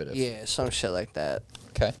 Derivative. Yeah, some shit like that.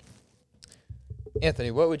 Okay. Anthony,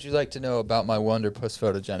 what would you like to know about my Wonderpuss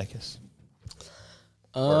photogenicus?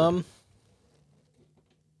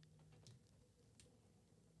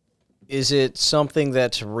 Is it something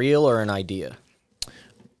that's real or an idea?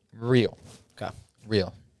 Real. Okay.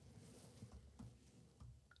 Real.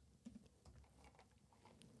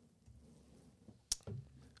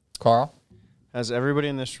 Carl? Has everybody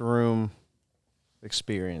in this room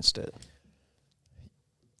experienced it?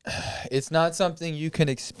 It's not something you can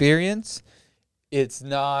experience. It's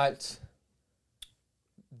not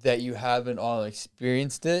that you haven't all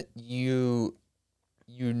experienced it. You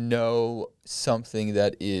know something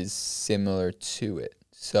that is similar to it.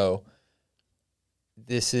 So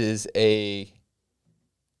this is a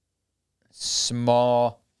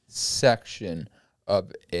small section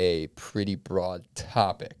of a pretty broad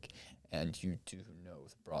topic, and you do know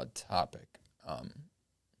the broad topic.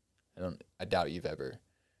 I doubt you've ever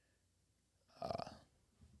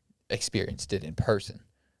experienced it in person,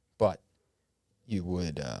 but you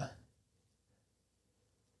would.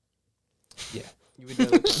 Yeah, you would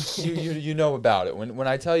know. you know about it. When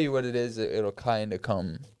I tell you what it is, it'll kind of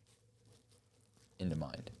come into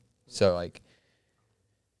mind. So like,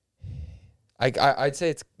 I'd say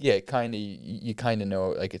it's kind of you kind of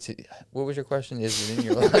know, like, it's. What was your question? Is it in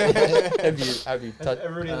your life? have you touched?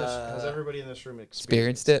 Has everybody in this room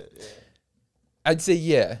Experienced it? Yeah. I'd say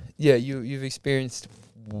yeah. You've experienced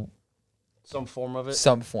Some form of it.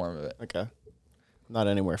 some form of it. Okay. Not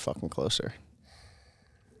anywhere fucking closer.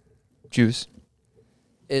 Juice.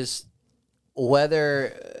 Is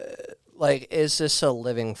whether like is this a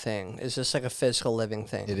living thing? Is this like a physical living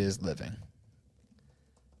thing? It is living.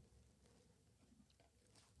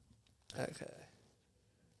 Okay.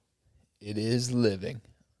 It is living.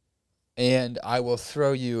 And I will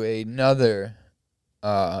throw you another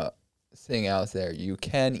thing out there. You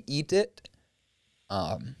can eat it.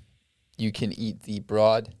 You can eat the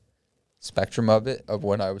broad spectrum of it, of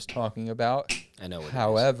what I was talking about. I know what it is.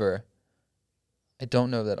 However, I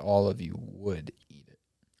don't know that all of you would eat it.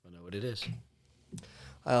 I know what it is.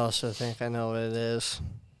 I also think I know what it is.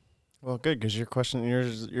 Well, good, because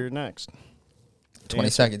you're next. 20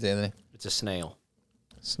 seconds, Anthony. It's a snail.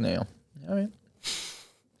 Snail. All right.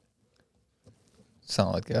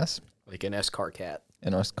 Solid guess. Like an S-car cat.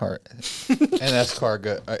 An escar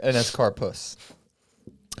puss.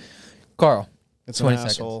 Carl. It's 20 an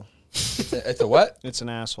seconds. asshole. It's a what? It's an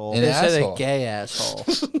asshole. An Is it asshole. a gay asshole?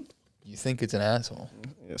 You think it's an asshole?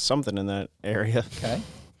 Yeah, something in that area. Okay.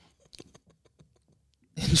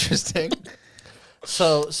 Interesting.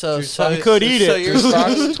 so you could eat so it. You're, Juice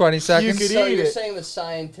box, 20 seconds. could so eat you're it. saying the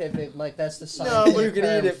scientific, like that's the but scientific. you could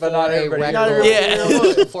term eat it, but not for a everybody rectal- would.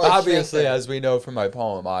 Yeah. for a Obviously, sphincter. as we know from my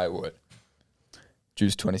poem, I would.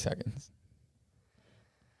 Choose 20 seconds.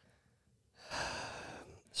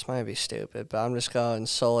 This might be stupid, but I'm just going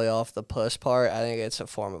solely off the puss part. I think it's a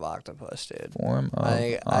form of octopus, dude. Form of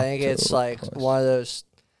I think it's like octopus. one of those.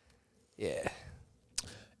 Yeah.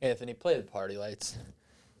 Anthony, play the party lights.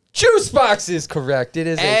 Juice box is correct. It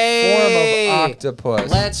is Hey! a form of octopus.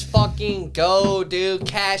 Let's fucking go, dude.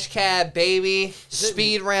 Cash cab, baby.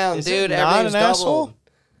 Speed round, is dude. it not Everything's an doubled. asshole?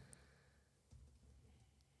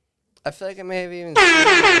 I feel like it may have even.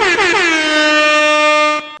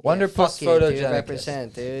 Wonderpuss Fuck you, dude. photogenicus.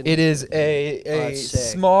 Represent, dude. It is Oh, a that's sick.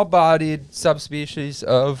 small-bodied subspecies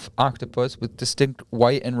of octopus with distinct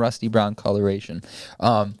white and rusty brown coloration.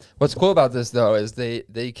 What's cool about this though is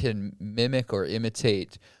they can mimic or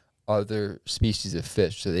imitate other species of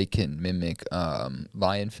fish. So they can mimic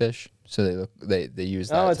lionfish. So they use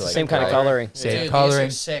that. Oh, it's to, the like, same kind of color. coloring. Same Dude, coloring.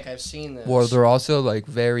 These are sick. I've seen this. Well, they're also like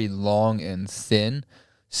very long and thin,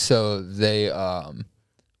 so they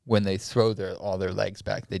when they throw all their legs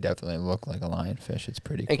back, they definitely look like a lionfish. It's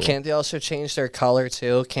pretty cool. And can't they also change their color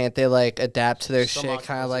too? Can't they like adapt to their Some shit?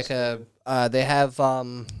 Kind of octopuses like a. They have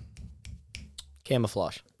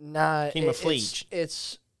Camouflage. Nah. Camouflage.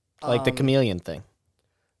 It's Like the chameleon thing.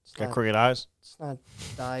 It's Got not, crooked eyes. it's not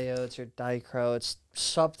diodes or dichro. It's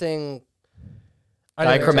something.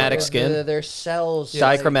 Dichromatic skin. Their cells.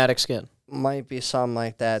 like, Dichromatic skin. might be something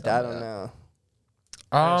like that. I don't know.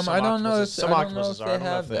 Some I don't know. octopuses- If, Some I don't know octopuses if are. they I don't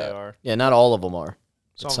know have if they that. are. Yeah, not all of them are.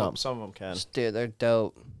 Some of them can. Dude, they're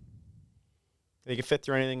dope. They can fit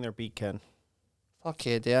through anything their beak can. Fuck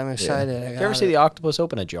yeah, dude. I'm excited. I You ever got see it. the octopus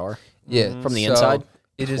open a jar? Yeah, From the so inside?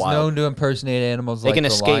 It is Wild. known to impersonate animals They like can the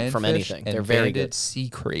escape from lionfish anything. and They're very banded good. sea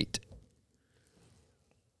crate.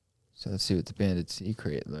 So let's see what the banded sea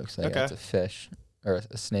crate looks like. Okay. That's a fish or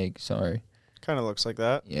a snake. Sorry, Kind of looks like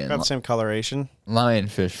that. Yeah, Got the same coloration.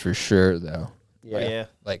 lionfish for sure though. But yeah.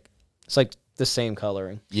 Like It's like the same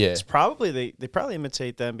coloring. yeah, It's probably they probably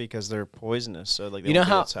imitate them because they're poisonous. So like they You know won't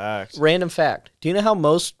how- get attacked. Random fact. Do you know how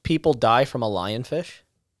most people die from a lionfish?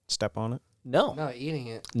 Step on it. No. Not eating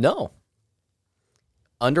it. No.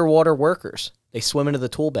 Underwater workers. They swim into the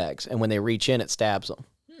tool bags, and when they reach in, it stabs them.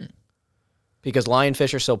 Because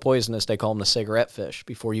lionfish are so poisonous, they call them the cigarette fish.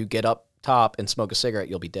 Before you get up top and smoke a cigarette,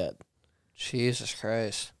 you'll be dead. Jesus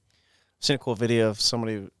Christ. Seen a cool video of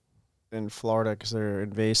somebody in Florida because they're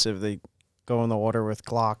invasive. They go in the water with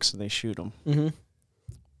Glocks and they shoot them. Mm-hmm.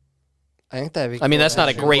 I think that'd be. I mean, cool, that's not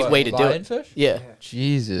a actually. great way to do it. lionfish? Yeah.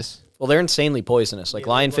 Jesus. Well, they're insanely poisonous. Like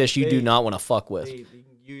Yeah, like, lionfish, you do they- not want to fuck with.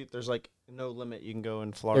 There's like no limit. You can go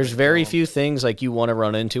in Florida. There's and very kill 'em. few things like you want to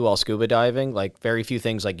run into while scuba diving. Like very few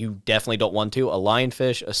things like you definitely don't want to. A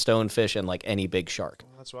lionfish, a stonefish, and like any big shark.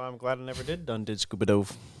 That's why I'm glad I never did scuba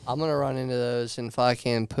dove. I'm gonna run into those in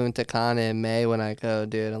fucking Punta Cana in May when I go,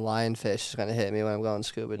 dude. A lionfish is gonna hit me when I'm going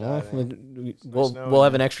scuba Well, diving. we'll knowing we'll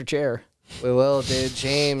have you. an extra chair. We will, dude.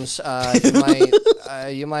 James,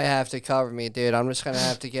 you might have to cover me, dude. I'm just gonna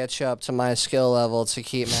have to get you up to my skill level to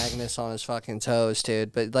keep Magnus on his fucking toes,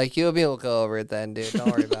 dude. But like you'll be able to go over it then, dude.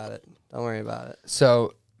 Don't worry about it. Don't worry about it.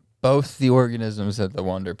 So both the organisms that the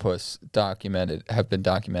Wonderpuss have been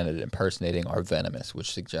documented impersonating are venomous,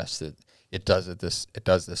 which suggests that it does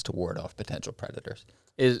this to ward off potential predators.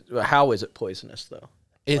 How is it poisonous though?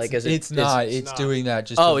 It's Like, it's not. It's doing that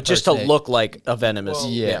just. Oh, it's just to impersonate- look like a venomous.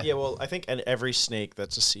 Well, Yeah. Yeah. Well, I think every snake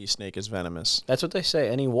that's a sea snake is venomous. That's what they say.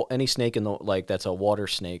 Any snake in the that's a water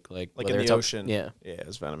snake, like Like whether in it's the a- ocean. yeah. Yeah,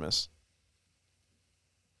 it's venomous.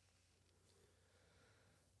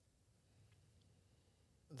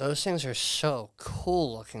 Those things are so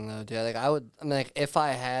cool looking though, dude. Like I mean, like if I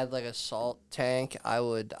had like a salt tank, I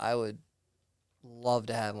would love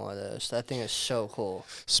to have one of those. That thing is so cool.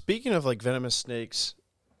 Speaking of like venomous snakes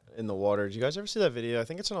in the water, did you guys ever see that video? I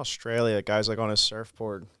think it's in Australia. A guy's like on his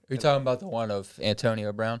surfboard. Are you talking about the one of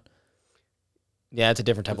Antonio Brown? Yeah, it's a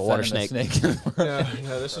different type The of water venomous snake.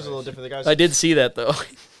 No, this was a little different. The guy's. I did see that though.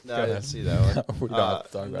 No, I didn't see that one. we don't have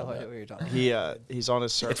to talk No about idea that. what you're talking about. He's on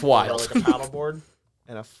his surfboard. It's wild. Like a paddleboard.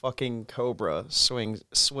 And a fucking cobra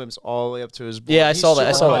swims all the way up to his board. Yeah, I He's saw that.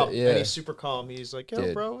 I super saw calm, that, yeah. And he's super calm. He's like, yo,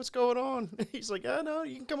 Dude. bro, what's going on? He's like, I know,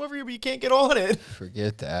 you can come over here, but you can't get on it.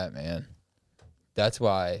 Forget that, man. That's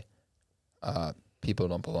why people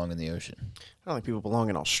don't belong in the ocean. I don't think people belong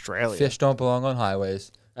in Australia. Fish don't belong on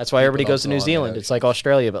highways. That's why everybody People goes to don't New belong in the Zealand. It's like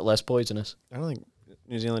Australia but less poisonous. I don't think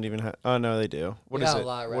New Zealand even has. Oh, no, they do. What They is got a it?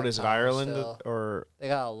 lot of What is it, reptiles Ireland still. or They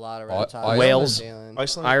got a lot of I- reptiles. in Wales. New Zealand.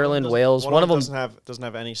 Iceland? Ireland, doesn't- Wales, one of them- doesn't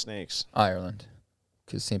have any snakes. Ireland,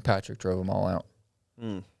 because St. Patrick drove them all out.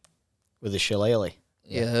 With a shillelagh.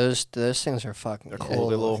 Yeah, those things are fucking They're cool. cool,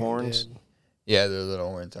 the little looking, horns. dude. Yeah, their little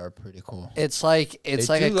horns are pretty cool. It's like They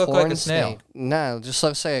a do look corn like a snail. snake. No, it just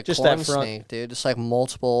looks like a Just corn that front. snake, dude. Just like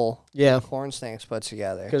multiple Yeah. corn snakes put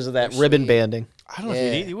together. Because of that They're ribbon sweet. banding. I don't know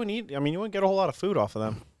if you'd eat. You wouldn't eat. I mean, you wouldn't get a whole lot of food off of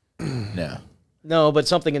them. No. No, but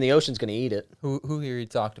something in the ocean's going to eat it. Who here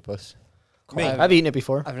eats octopus? Me. I've eaten it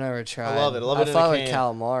before. I've never tried. love it. I love it in a thought with can.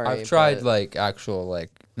 calamari. I've tried but like actual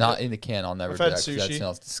like not in the can. I'll never I've do had that 'cause that sushi.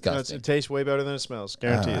 smells No, disgusting. it tastes way better than it smells.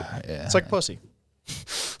 Guarantee it. Yeah, It's like pussy.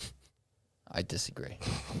 I disagree. It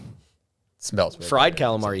smells way Fried better.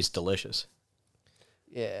 calamari is delicious.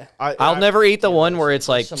 Yeah. I'll never eat the one where it's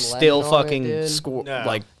like some still lemon on it, fucking dude. No.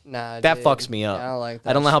 like Nah, that dude. fucks me up. I don't like that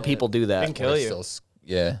I don't know how shit. people do It can that. kill It's you. still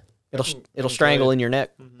yeah. It'll can it'll kill strangle you. in your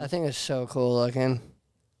neck. I think it's so cool looking.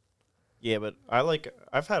 Yeah, but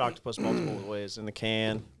I've had octopus multiple ways in the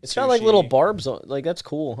can. It's got like little sushi. barbs on. Like that's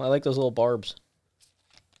cool. I like those little barbs.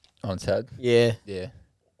 On its head. Yeah. Yeah.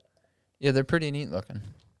 Yeah, they're pretty neat looking.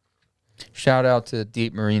 Shout out to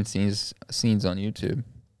Deep Marine Scenes on YouTube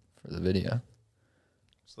for the video.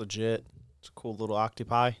 It's legit. It's a cool little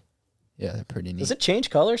octopi. Yeah, they're pretty neat. Does it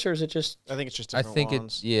change colors or is it just? I think it's just I different think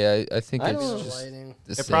ones. it. Yeah, I think I it's don't know. just Lighting.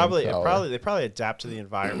 the It same probably color. they probably adapt to the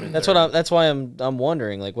environment. That's They're what I'm. That's why I'm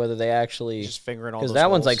wondering like whether they actually just fingering all because those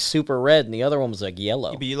that one's holes. like super red and the other one was like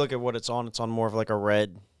yellow. Yeah, but you look at what it's on. It's on more of like a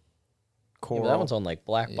red Yeah, coral. but that one's on like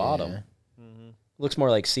black bottom. Yeah. Looks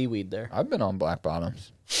more like seaweed there. I've been on black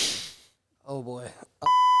bottoms. Oh boy.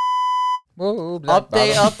 Whoa, black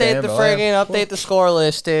Update bottoms, the Bam, update the score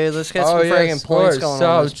list, dude. Let's get some Oh, yeah, friggin' points scores. going so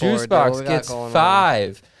on this board, dude. What Juicebox we got gets going on?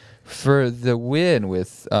 5 for the win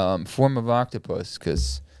with Form of Octopus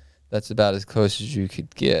because that's about as close as you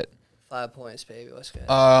could get. 5 points, baby. Let's go.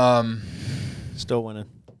 Still winning.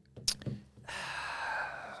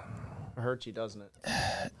 It hurts you, doesn't it?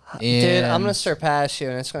 Dude, I'm gonna and surpass you,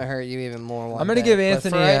 and it's gonna hurt you even more. one I'm gonna day. give But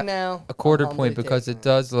for Anthony right now, a quarter I'll point humbly because take it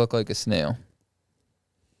does look like a snail.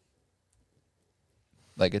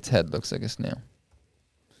 Like its head looks like a snail.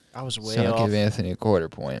 I was way So I'll off. give Anthony a quarter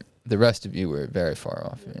point. The rest of you were very far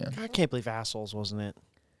off. Yeah. I can't believe assholes, wasn't it?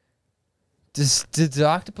 Did the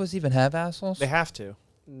octopus even have assholes? They have to.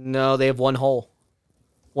 No, they have one hole.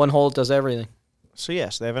 One hole does everything. So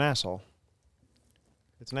yes, they have an asshole.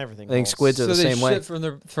 It's an everything. I think hole. squids are the so they same way. shit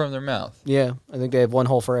from their mouth. Yeah, I think they have one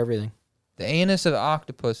hole for everything. The anus of the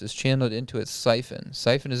octopus is channeled into its siphon.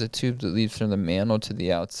 Siphon is a tube that leads from the mantle to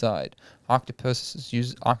the outside. Octopuses,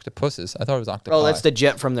 I thought it was octopi. Oh, that's the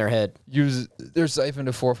jet from their head. use their siphon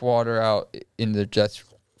to force water out in the jets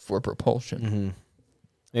for propulsion. Mm-hmm.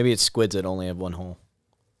 Maybe it's squids that only have one hole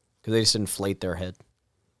because they just inflate their head.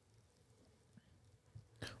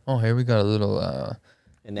 Oh, here we got a little.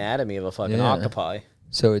 Anatomy of a fucking Yeah. octopi.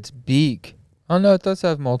 So it's beak. Oh no, it does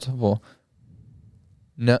have multiple.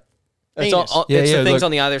 No, It's, Anus. all, Yeah, it's yeah, the things look.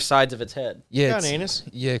 on the other sides of its head. yeah, Got it's, an anus.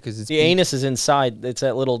 yeah, because it's The beak. anus is inside. It's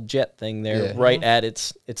that little jet thing there, Yeah. right at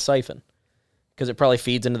its siphon, because it probably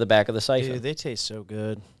feeds into the back of the siphon. Dude, they taste so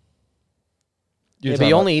good. You're Yeah, but talking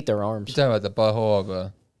you about- only eat their arms. You're talking about the butthole of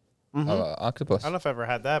a Mhm. octopus. I don't know if I've ever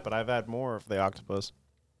had that, but I've had more of the octopus.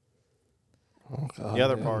 Oh, God, The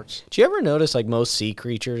other dude. parts. Do you ever notice, like most sea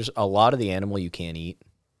creatures, a lot of the animal you can't eat,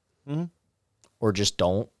 Mhm. or just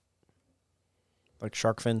don't? Like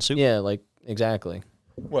shark fin soup. Yeah, like exactly.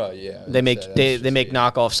 Well, yeah. They make that's they just make it.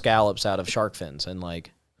 knockoff scallops out of shark fins, and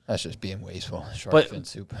like That's just being wasteful. Shark But- fin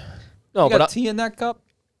soup. no, you but got tea in that cup?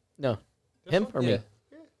 no, him or me.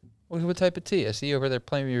 Yeah. What type of tea? I see you over there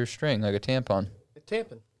playing with your string like a tampon.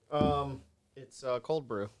 Tampon. It's cold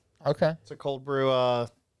brew. Okay. It's a cold brew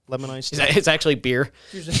lemon iced tea. It's actually beer.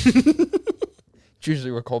 It's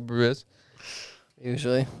usually what cold brew is.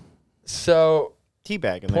 Usually. So tea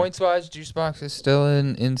bag in there. points wise, Juicebox is still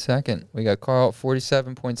in second. We got Carl at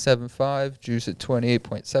 47.75, Juice at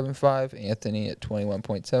 28.75, Anthony at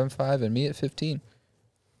 21.75, and me at 15.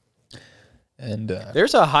 And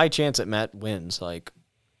There's a high chance that Matt wins. Like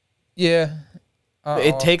yeah,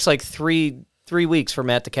 it takes like three weeks for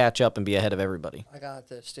Matt to catch up and be ahead of everybody. I got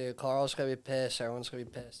this, dude. Carl's gonna be pissed. Everyone's gonna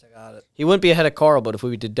be pissed. I got it. He wouldn't be ahead of Carl, but if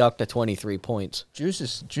we deduct the 23 points, Juice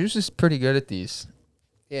is pretty good at these.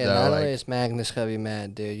 Yeah, No, not like- only is Magnus gonna be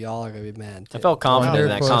mad, dude. Y'all are gonna be mad too. I felt confident in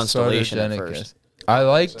Wonder that plus constellation at photogenic first. is- I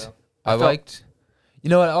liked. so. I liked. You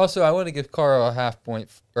know what? Also, I want to give Carl a half point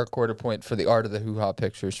or quarter point for the art of the hoo ha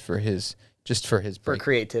pictures for his For break,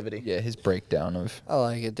 creativity. yeah, his breakdown of I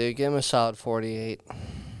like it, dude. Give him a solid 48.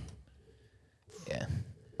 yeah.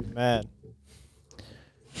 Mad.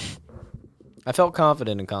 I felt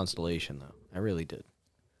confident in Constellation, though. I really did.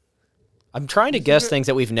 I'm trying to guess things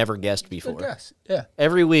that we've never guessed before. Yes, yeah.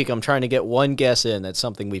 Every week, I'm trying to get one guess in that's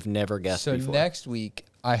something we've never guessed So before. next week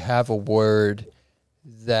I have a word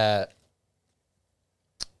that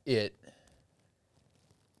it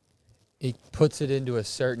it puts it into a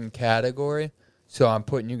certain category. So I'm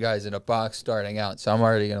putting you guys in a box starting out. So I'm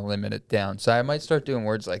already going to limit it down. So I might start doing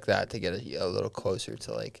words like that to get a little closer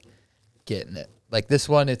to like getting it. Like this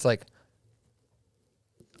one, it's like,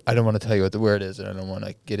 I don't want to tell you what the word is and I don't want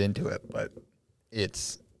to get into it, but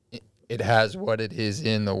it has what it is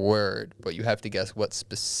in the word, but you have to guess what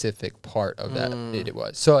specific part of that it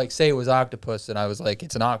was. So like say it was octopus and I was like,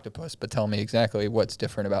 it's an octopus, but tell me exactly what's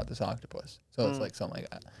different about this octopus. So it's like something like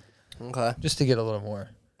that. Okay. Just to get a little more,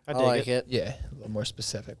 I I dig like it. yeah, a little more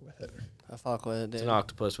specific with it. I fuck with it, It's dude. an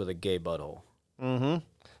octopus with a gay butthole. Mm-hmm.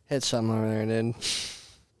 Hit something over there, dude.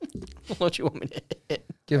 What you want me to hit?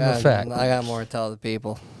 Give him a fact. I got more to tell the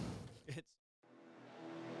people.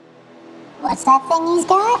 What's that thing he's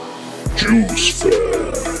got? Juice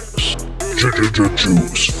facts.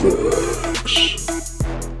 Juice facts.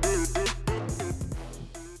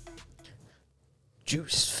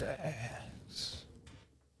 Juice facts.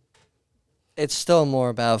 It's still more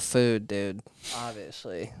about food, dude.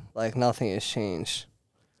 Obviously. Like, nothing has changed.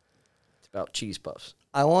 It's about cheese puffs.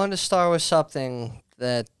 I wanted to start with something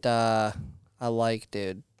that I like,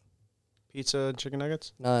 dude. Pizza and chicken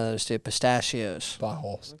nuggets. None of those, dude. Pistachios.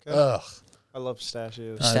 Buttholes. Okay. Ugh. I love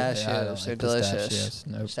pistachios. Pistachios, they're delicious. Pistachios.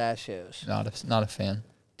 Nope. Pistachios. Not a fan.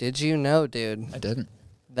 Did you know, dude, I didn't.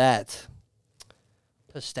 that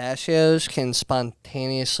pistachios can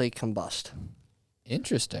spontaneously combust?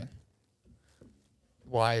 Interesting.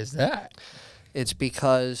 Why is that? It's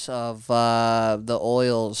because of the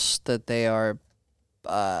oils that they are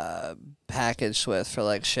packaged with for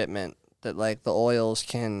like shipment. That like the oils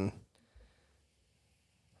can,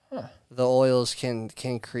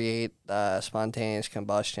 can create spontaneous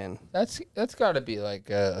combustion. That's got to be like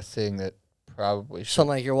a thing that probably should. Something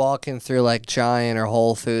like you're walking through like Giant or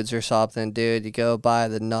Whole Foods or something, dude. You go by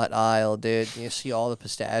the nut aisle, dude, and you see all the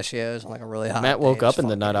pistachios on like a really hot Matt day. woke It's up in the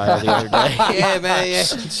fucking- nut aisle the other day. Yeah, man. Yeah.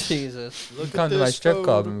 Jesus. You come to my strip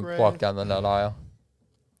club and walk down the nut aisle.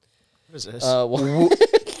 What is this?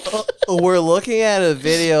 We're looking at a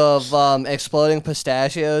video of exploding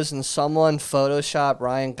pistachios, and someone photoshopped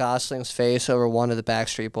Ryan Gosling's face over one of the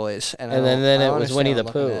Backstreet Boys, and, And then I it don't was Winnie the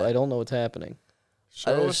understand what I'm Pooh. looking at. I don't know what's happening.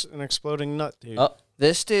 Show I us an exploding nut, dude. Oh,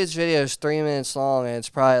 This dude's video is 3 minutes long, and it's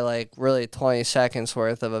probably like really 20 seconds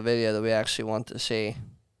worth of a video that we actually want to see.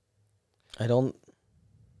 I don't.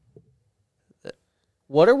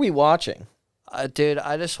 What are we watching? Dude,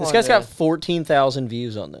 I just This want guy's got 14,000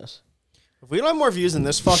 views on this. If we don't have more views than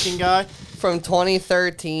this fucking guy, from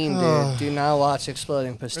 2013, dude. Do not watch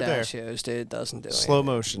Exploding Pistachios, dude. It doesn't do slow anything.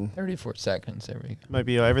 motion 34 seconds. There we go. might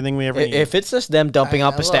be everything we ever need. If it's just them dumping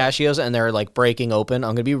Alright, out now look. pistachios and they're like breaking open,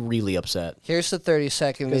 I'm gonna be really upset. Here's the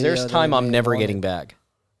 30-second video. Because there's that time we I'm made never on getting it. back.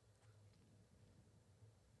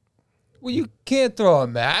 Well, you can't throw a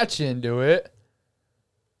match into it.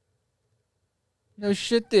 No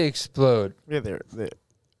shit, they explode. yeah, they're Yeah,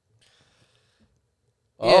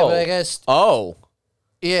 but I guess. Oh.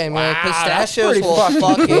 Yeah, I mean, like, that's pistachios pretty will fucking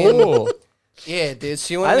fucking. cool. Yeah, dude.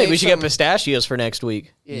 So you want I to think make we should some, get pistachios for next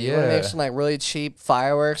week. Yeah, you want to make Yeah. some like really cheap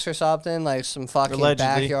fireworks or something, like some fucking Allegedly.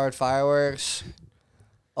 backyard fireworks.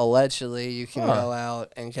 Allegedly, you can Huh. go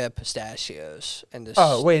out and get pistachios and just.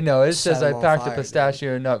 Oh wait, no. It set says I 'em on packed fire, a dude.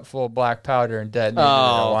 pistachio nut full of black powder and detonated it in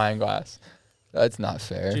Oh. a wine glass. That's not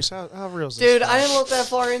fair. Jeez, how real is this? Dude, stuff? I didn't look that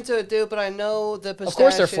far into it, dude, but I know the Of pistachios.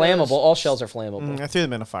 course they're flammable. All shells are flammable. I threw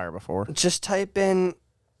them in a fire before. Just type in.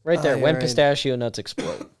 Right there. Oh, When you're right. pistachio nuts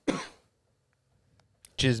explode.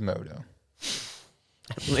 Gizmodo.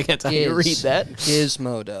 I think that's how you read that.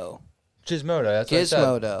 Gizmodo. Gizmodo. That's what I said.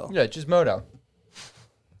 Gizmodo. Yeah, Gizmodo.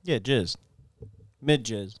 Yeah, jizz. Mid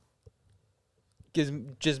jizz.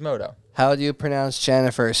 Gizmodo. How do you pronounce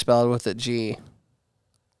Jennifer spelled with a G?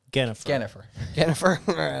 Jennifer. Jennifer. Jennifer?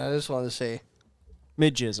 I just wanted to see.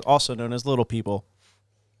 Mid jizz, also known as little people.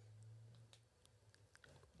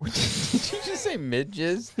 Did you just say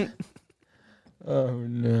midges? Oh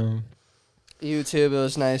no. YouTube, it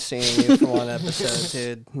was nice seeing you for one episode,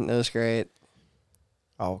 dude. It was great.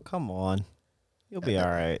 Oh, come on. You'll be all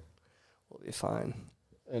right. We'll be fine.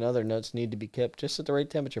 And other nuts need to be kept just at the right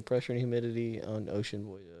temperature, pressure, and humidity on ocean.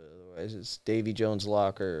 Otherwise, it's Davy Jones'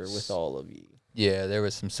 locker with all of you. Yeah, there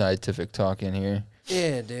was some scientific talk in here.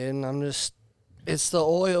 Yeah, dude. I'm just. It's the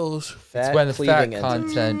oils. It's when the fat cleaving enzymes.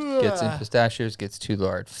 content gets in pistachios gets too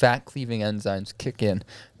large. Fat cleaving enzymes kick in.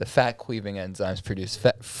 The fat cleaving enzymes produce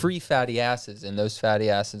free fatty acids, and those fatty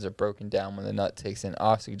acids are broken down when the nut takes in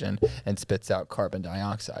oxygen and spits out carbon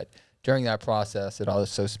dioxide. During that process, it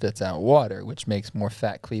also spits out water, which makes more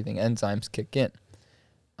fat cleaving enzymes kick in.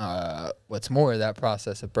 What's more, that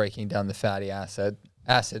process of breaking down the fatty acid,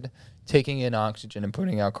 taking in oxygen and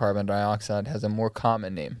putting out carbon dioxide has a more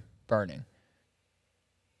common name, burning.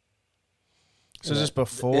 So just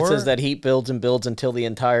before It says that heat builds and builds until the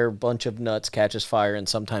entire bunch of nuts catches fire and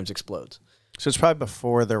sometimes explodes. So it's probably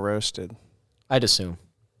before they're roasted. I'd assume.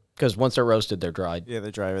 Because once they're roasted, they're dried. Yeah, they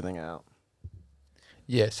dry everything out.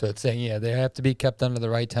 Yeah, so it's saying, they have to be kept under the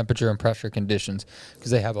right temperature and pressure conditions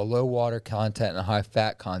because they have a low water content and a high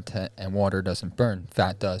fat content, and water doesn't burn,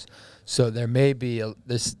 fat does. So there may be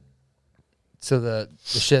this. So the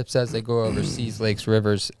ships, as they go over seas, lakes,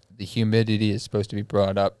 rivers, the humidity is supposed to be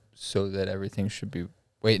brought up so that everything should be.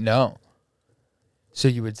 Wait, no. So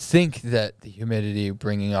you would think that the humidity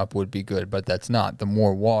bringing up would be good, but that's not. The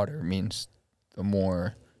more water means the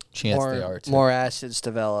more chance they are to. More acids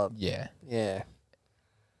develop. Yeah. Yeah.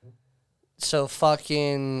 So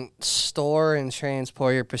fucking store and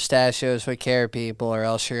transport your pistachios with care, people, or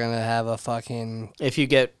else you're gonna have a fucking If you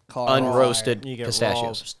get car unroasted You get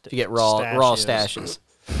pistachios. raw If you get raw pistachios.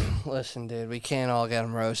 stashes. Listen, dude, we can't all get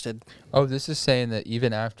them roasted. Oh, this is saying that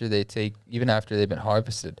even after they've been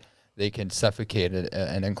harvested, they can suffocate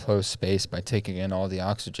an enclosed space by taking in all the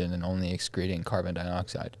oxygen and only excreting carbon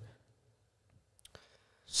dioxide.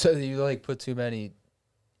 So you like put too many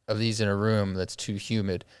of these in a room that's too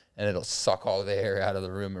humid, and it'll suck all the air out of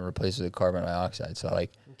the room and replace it with carbon dioxide. So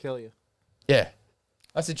like, Kill you. yeah,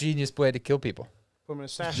 that's a genius way to kill people. Put them in a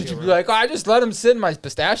You'd pistachio be like, I just let them sit in my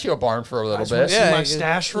pistachio barn for a little bit. Yeah, my you-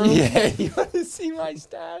 stash room. Yeah, you want to see my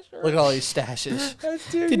stash? Look at all these stashes.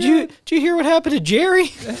 Did you hear what happened to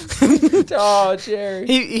Jerry? Oh, Jerry.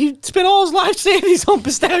 He spent all his life savings on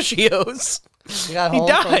pistachios. You got He home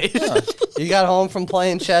died. You got home from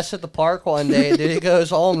playing chess at the park one day, dude. He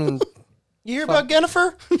goes home and You hear about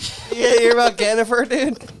Jennifer? you hear about Jennifer,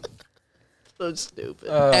 dude. So stupid.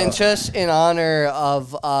 And just in honor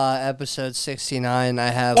of episode 69, I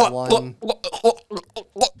have one.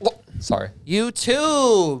 Sorry.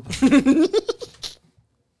 YouTube.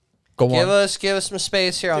 Go Give on. us some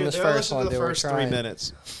space here on this first one, the dude. We're first 3 trying.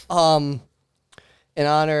 minutes. In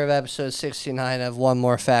honor of episode 69, I have one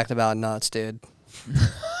more fact about nuts, dude.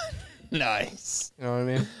 Nice. You know what I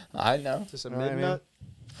mean? I know. Just a Know what I mean? midnut.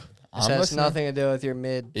 This I'm has listening. nothing to do with your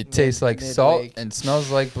mid. It tastes like midweek. salt and smells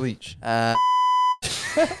like bleach.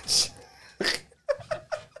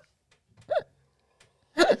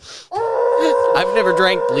 I've never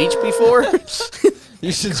drank bleach before.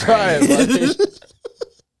 You should try it, buddy.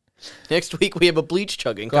 Next week we have a bleach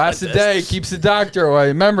chugging Glass a contest. day keeps the doctor away.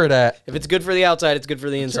 Remember that. If it's good for the outside, it's good for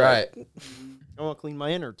the That's inside. right. I want to clean my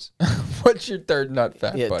innards. What's your third nut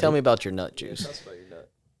fact, Yeah, buddy? tell me about your nut juice.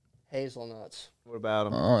 Hazelnuts. What about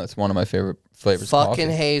them? Oh, it's one of my favorite flavors. of Fucking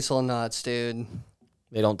coffee. hazelnuts, dude.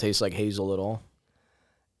 They don't taste like hazel at all.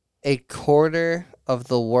 A quarter of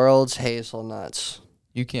the world's hazelnuts.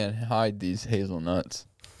 You can't hide these hazelnuts.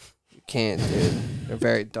 You can't, dude. They're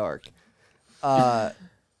very dark.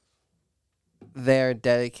 They're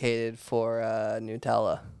dedicated for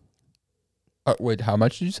Nutella. Wait, how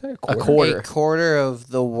much did you say? A quarter. A quarter of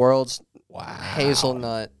the world's Wow.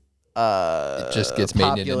 hazelnut It just gets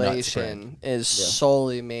made into nut spread. population is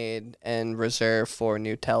solely made and reserved for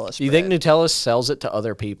Nutella. Do you think spread. Nutella sells it to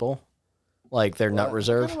other people? Like their nut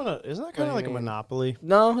reserve? Isn't that kind of like a mean? monopoly?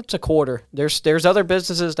 No, it's a quarter. There's other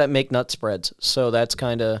businesses that make nut spreads. So that's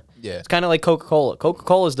kind of Yeah. it's kind of like Coca-Cola.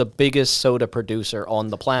 Coca-Cola is the biggest soda producer on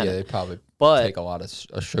the Yeah, planet. they probably But- take a lot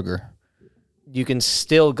of sugar. You can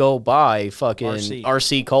still go buy fucking RC.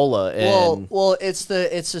 RC Cola and Well, it's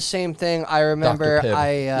the same thing. I remember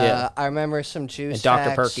Pibb. I remember some juice and Dr.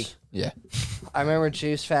 facts. Perky. Yeah. I remember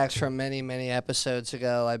juice facts from many episodes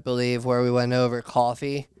ago, I believe, where we went over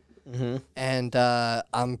coffee. Mm-hmm. And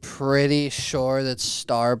I'm pretty sure that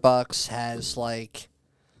Starbucks has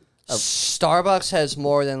Starbucks has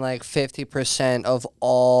more than like 50% of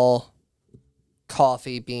all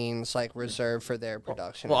coffee beans like reserved for their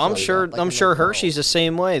production. Well, or I'm something sure like I'm in the sure world. Hershey's the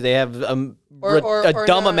same way. They have a Or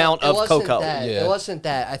dumb no, amount it of wasn't cocoa. that. Yeah. It wasn't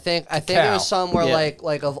that. I think it Cacao. was somewhere Yeah.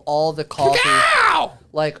 like of all the coffee,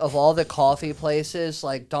 like of all the coffee places,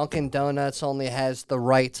 like Dunkin' Donuts only has the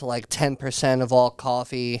right to like 10% of all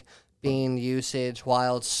coffee bean usage,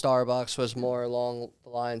 while Starbucks was more along the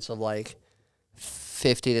lines of like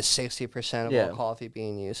 50 to 60% of Yeah. all coffee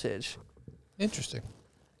bean usage. Interesting.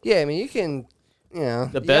 Yeah, I mean you can, The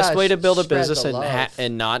you best gotta way to build a spread business the and love.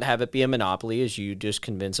 and not have it be a monopoly is you just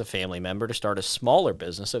convince a family member to start a smaller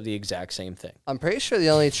business of the exact same thing. I'm pretty sure the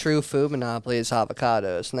only true food monopoly is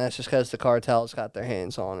avocados, and that's just because the cartels got their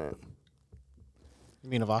hands on it. You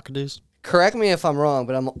mean avocados? Correct me if I'm wrong,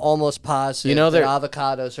 but I'm almost positive You know that there-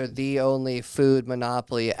 avocados are the only food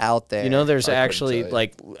monopoly out there. You know, there's I couldn't actually tell you.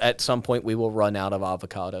 like at some point we will run out of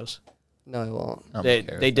avocados. No, he won't. I don't They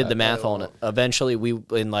care did about the math that. on it. Eventually,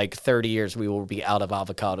 in like 30 years, we will be out of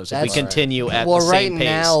avocados if we That's- continue at Well, the right same pace.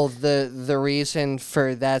 now, the reason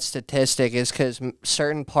for that statistic is because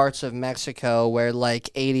certain parts of Mexico, where like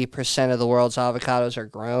 80% of the world's avocados are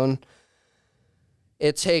grown,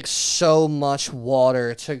 it takes so much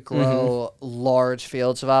water to grow large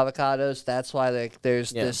fields of avocados. That's why like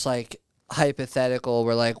there's this like hypothetical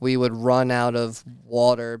where like we would run out of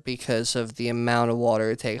water because of the amount of water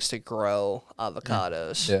it takes to grow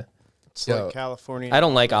avocados. Yeah. It's Yo. like California. I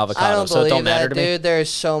don't like I don't avocados, so it believe don't matter that, to me. dude. There's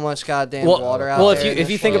so much goddamn Well, water out well, there. if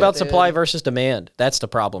you think about supply versus demand, that's the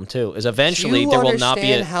problem too. Is eventually there will not be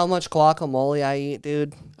understand a. how much guacamole I eat,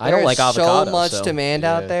 dude? I don't like There's avocados, so much so- demand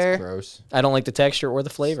Yeah, out it's there. gross. I don't like the texture or the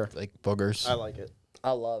flavor. Like boogers. I like it.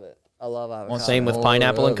 I love it. I love avocados. Same with more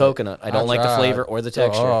pineapple and of it. coconut. I don't like the flavor or the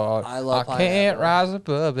texture. I love I can't pineapple. rise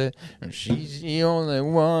above it, and she's the only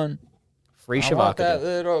one. Free I want that shavacado.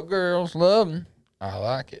 little girl's loving. I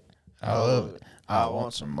like it. I love it. I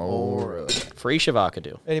want some more of it. Free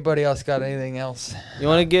shavacado. Anybody else got anything else? You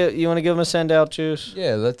want to give them a send out, Juice?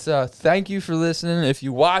 Yeah, let's thank you for listening. If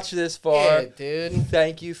you watch this far, Yeah, dude.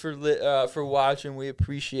 thank you for watching. We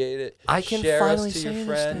appreciate it. I can Share finally us to say your this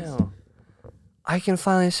friends. now. I can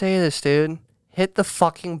finally say this, dude. Hit the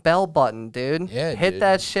fucking bell button, dude. Yeah, Hit dude.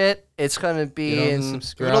 that shit. It's gonna be Get on the in Give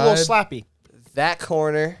subscribe. it a little slappy. that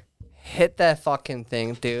corner. Hit that fucking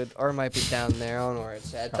thing, dude. Or it might be down there. I don't know where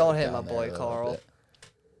it's at. Don't hit my down there boy a little Carl. bit.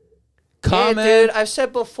 Yeah, Comment. dude. I've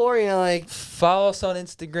said before, like Follow us on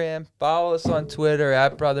Instagram. Follow us on Twitter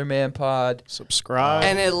at BrothermanPod. Subscribe.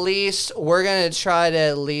 and at least we're gonna try to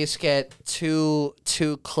at least get two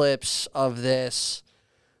clips of this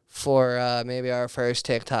for maybe our first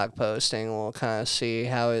TikTok posting. We'll kind of see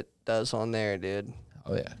how it does on there, dude.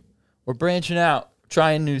 Oh yeah, we're branching out,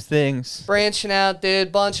 trying new things. Branching out,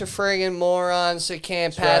 dude. Bunch of friggin' morons that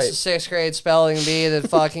can't pass right. the 6th grade spelling bee that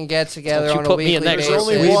fucking get together Don't you on a put me in weekly that basis. group.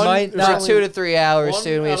 There's only We one. might there's For not- only 2 to 3 hours, one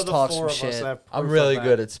dude. We out just of the talk four some of us shit. have I'm proof really of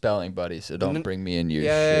good that. at spelling, buddy. So don't bring me in your Yo,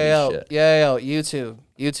 shitty shit.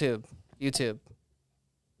 YouTube.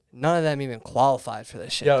 None of them even qualified for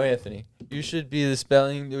this shit. Yo, Anthony, you should be the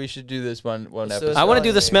spelling. We should do this one Let's do episode. it. I want to do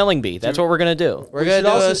Spelling the bee. smelling bee. That's what we're gonna do. We're We gonna should do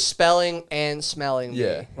also- a spelling and smelling bee.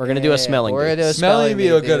 Yeah. We're gonna do a smelling We're bee. gonna do a Smelling bee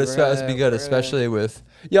bee, will dude. good, We're be gonna- good, we're especially with.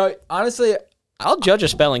 Yo, honestly, I'll judge a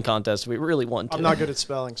spelling contest if we really want to. I'm not good at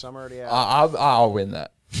spelling, so I'm already out. I'll win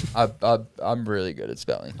that. I'm really good at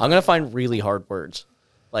spelling. I'm gonna find really hard words,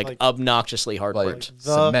 like Like- obnoxiously hard Like words.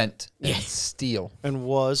 The- cement, steel, and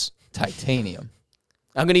was. titanium.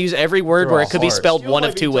 I'm gonna use every word They're where all it could be hard. spelled Skill one might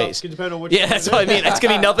of be two tough, ways. depending on which Yeah, one that's it what I is. mean. It's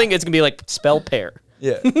gonna be nothing. It's gonna be like spell pear.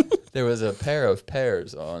 Yeah, there was a pair of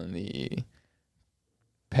pears on the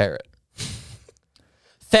parrot.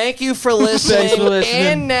 Thank you for listening, listening.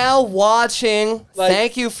 and now watching. Like,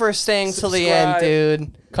 Thank you for staying till the end, subscribe.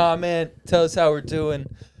 dude. Comment, tell us how we're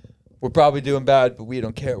doing. We're probably doing bad, but we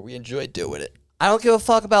don't care. We enjoy doing it. I don't give a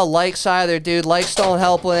fuck about likes either, dude. Likes don't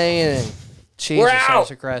help with anything. Jesus, We're that's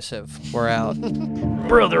out. aggressive. We're out.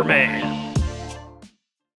 Brother man.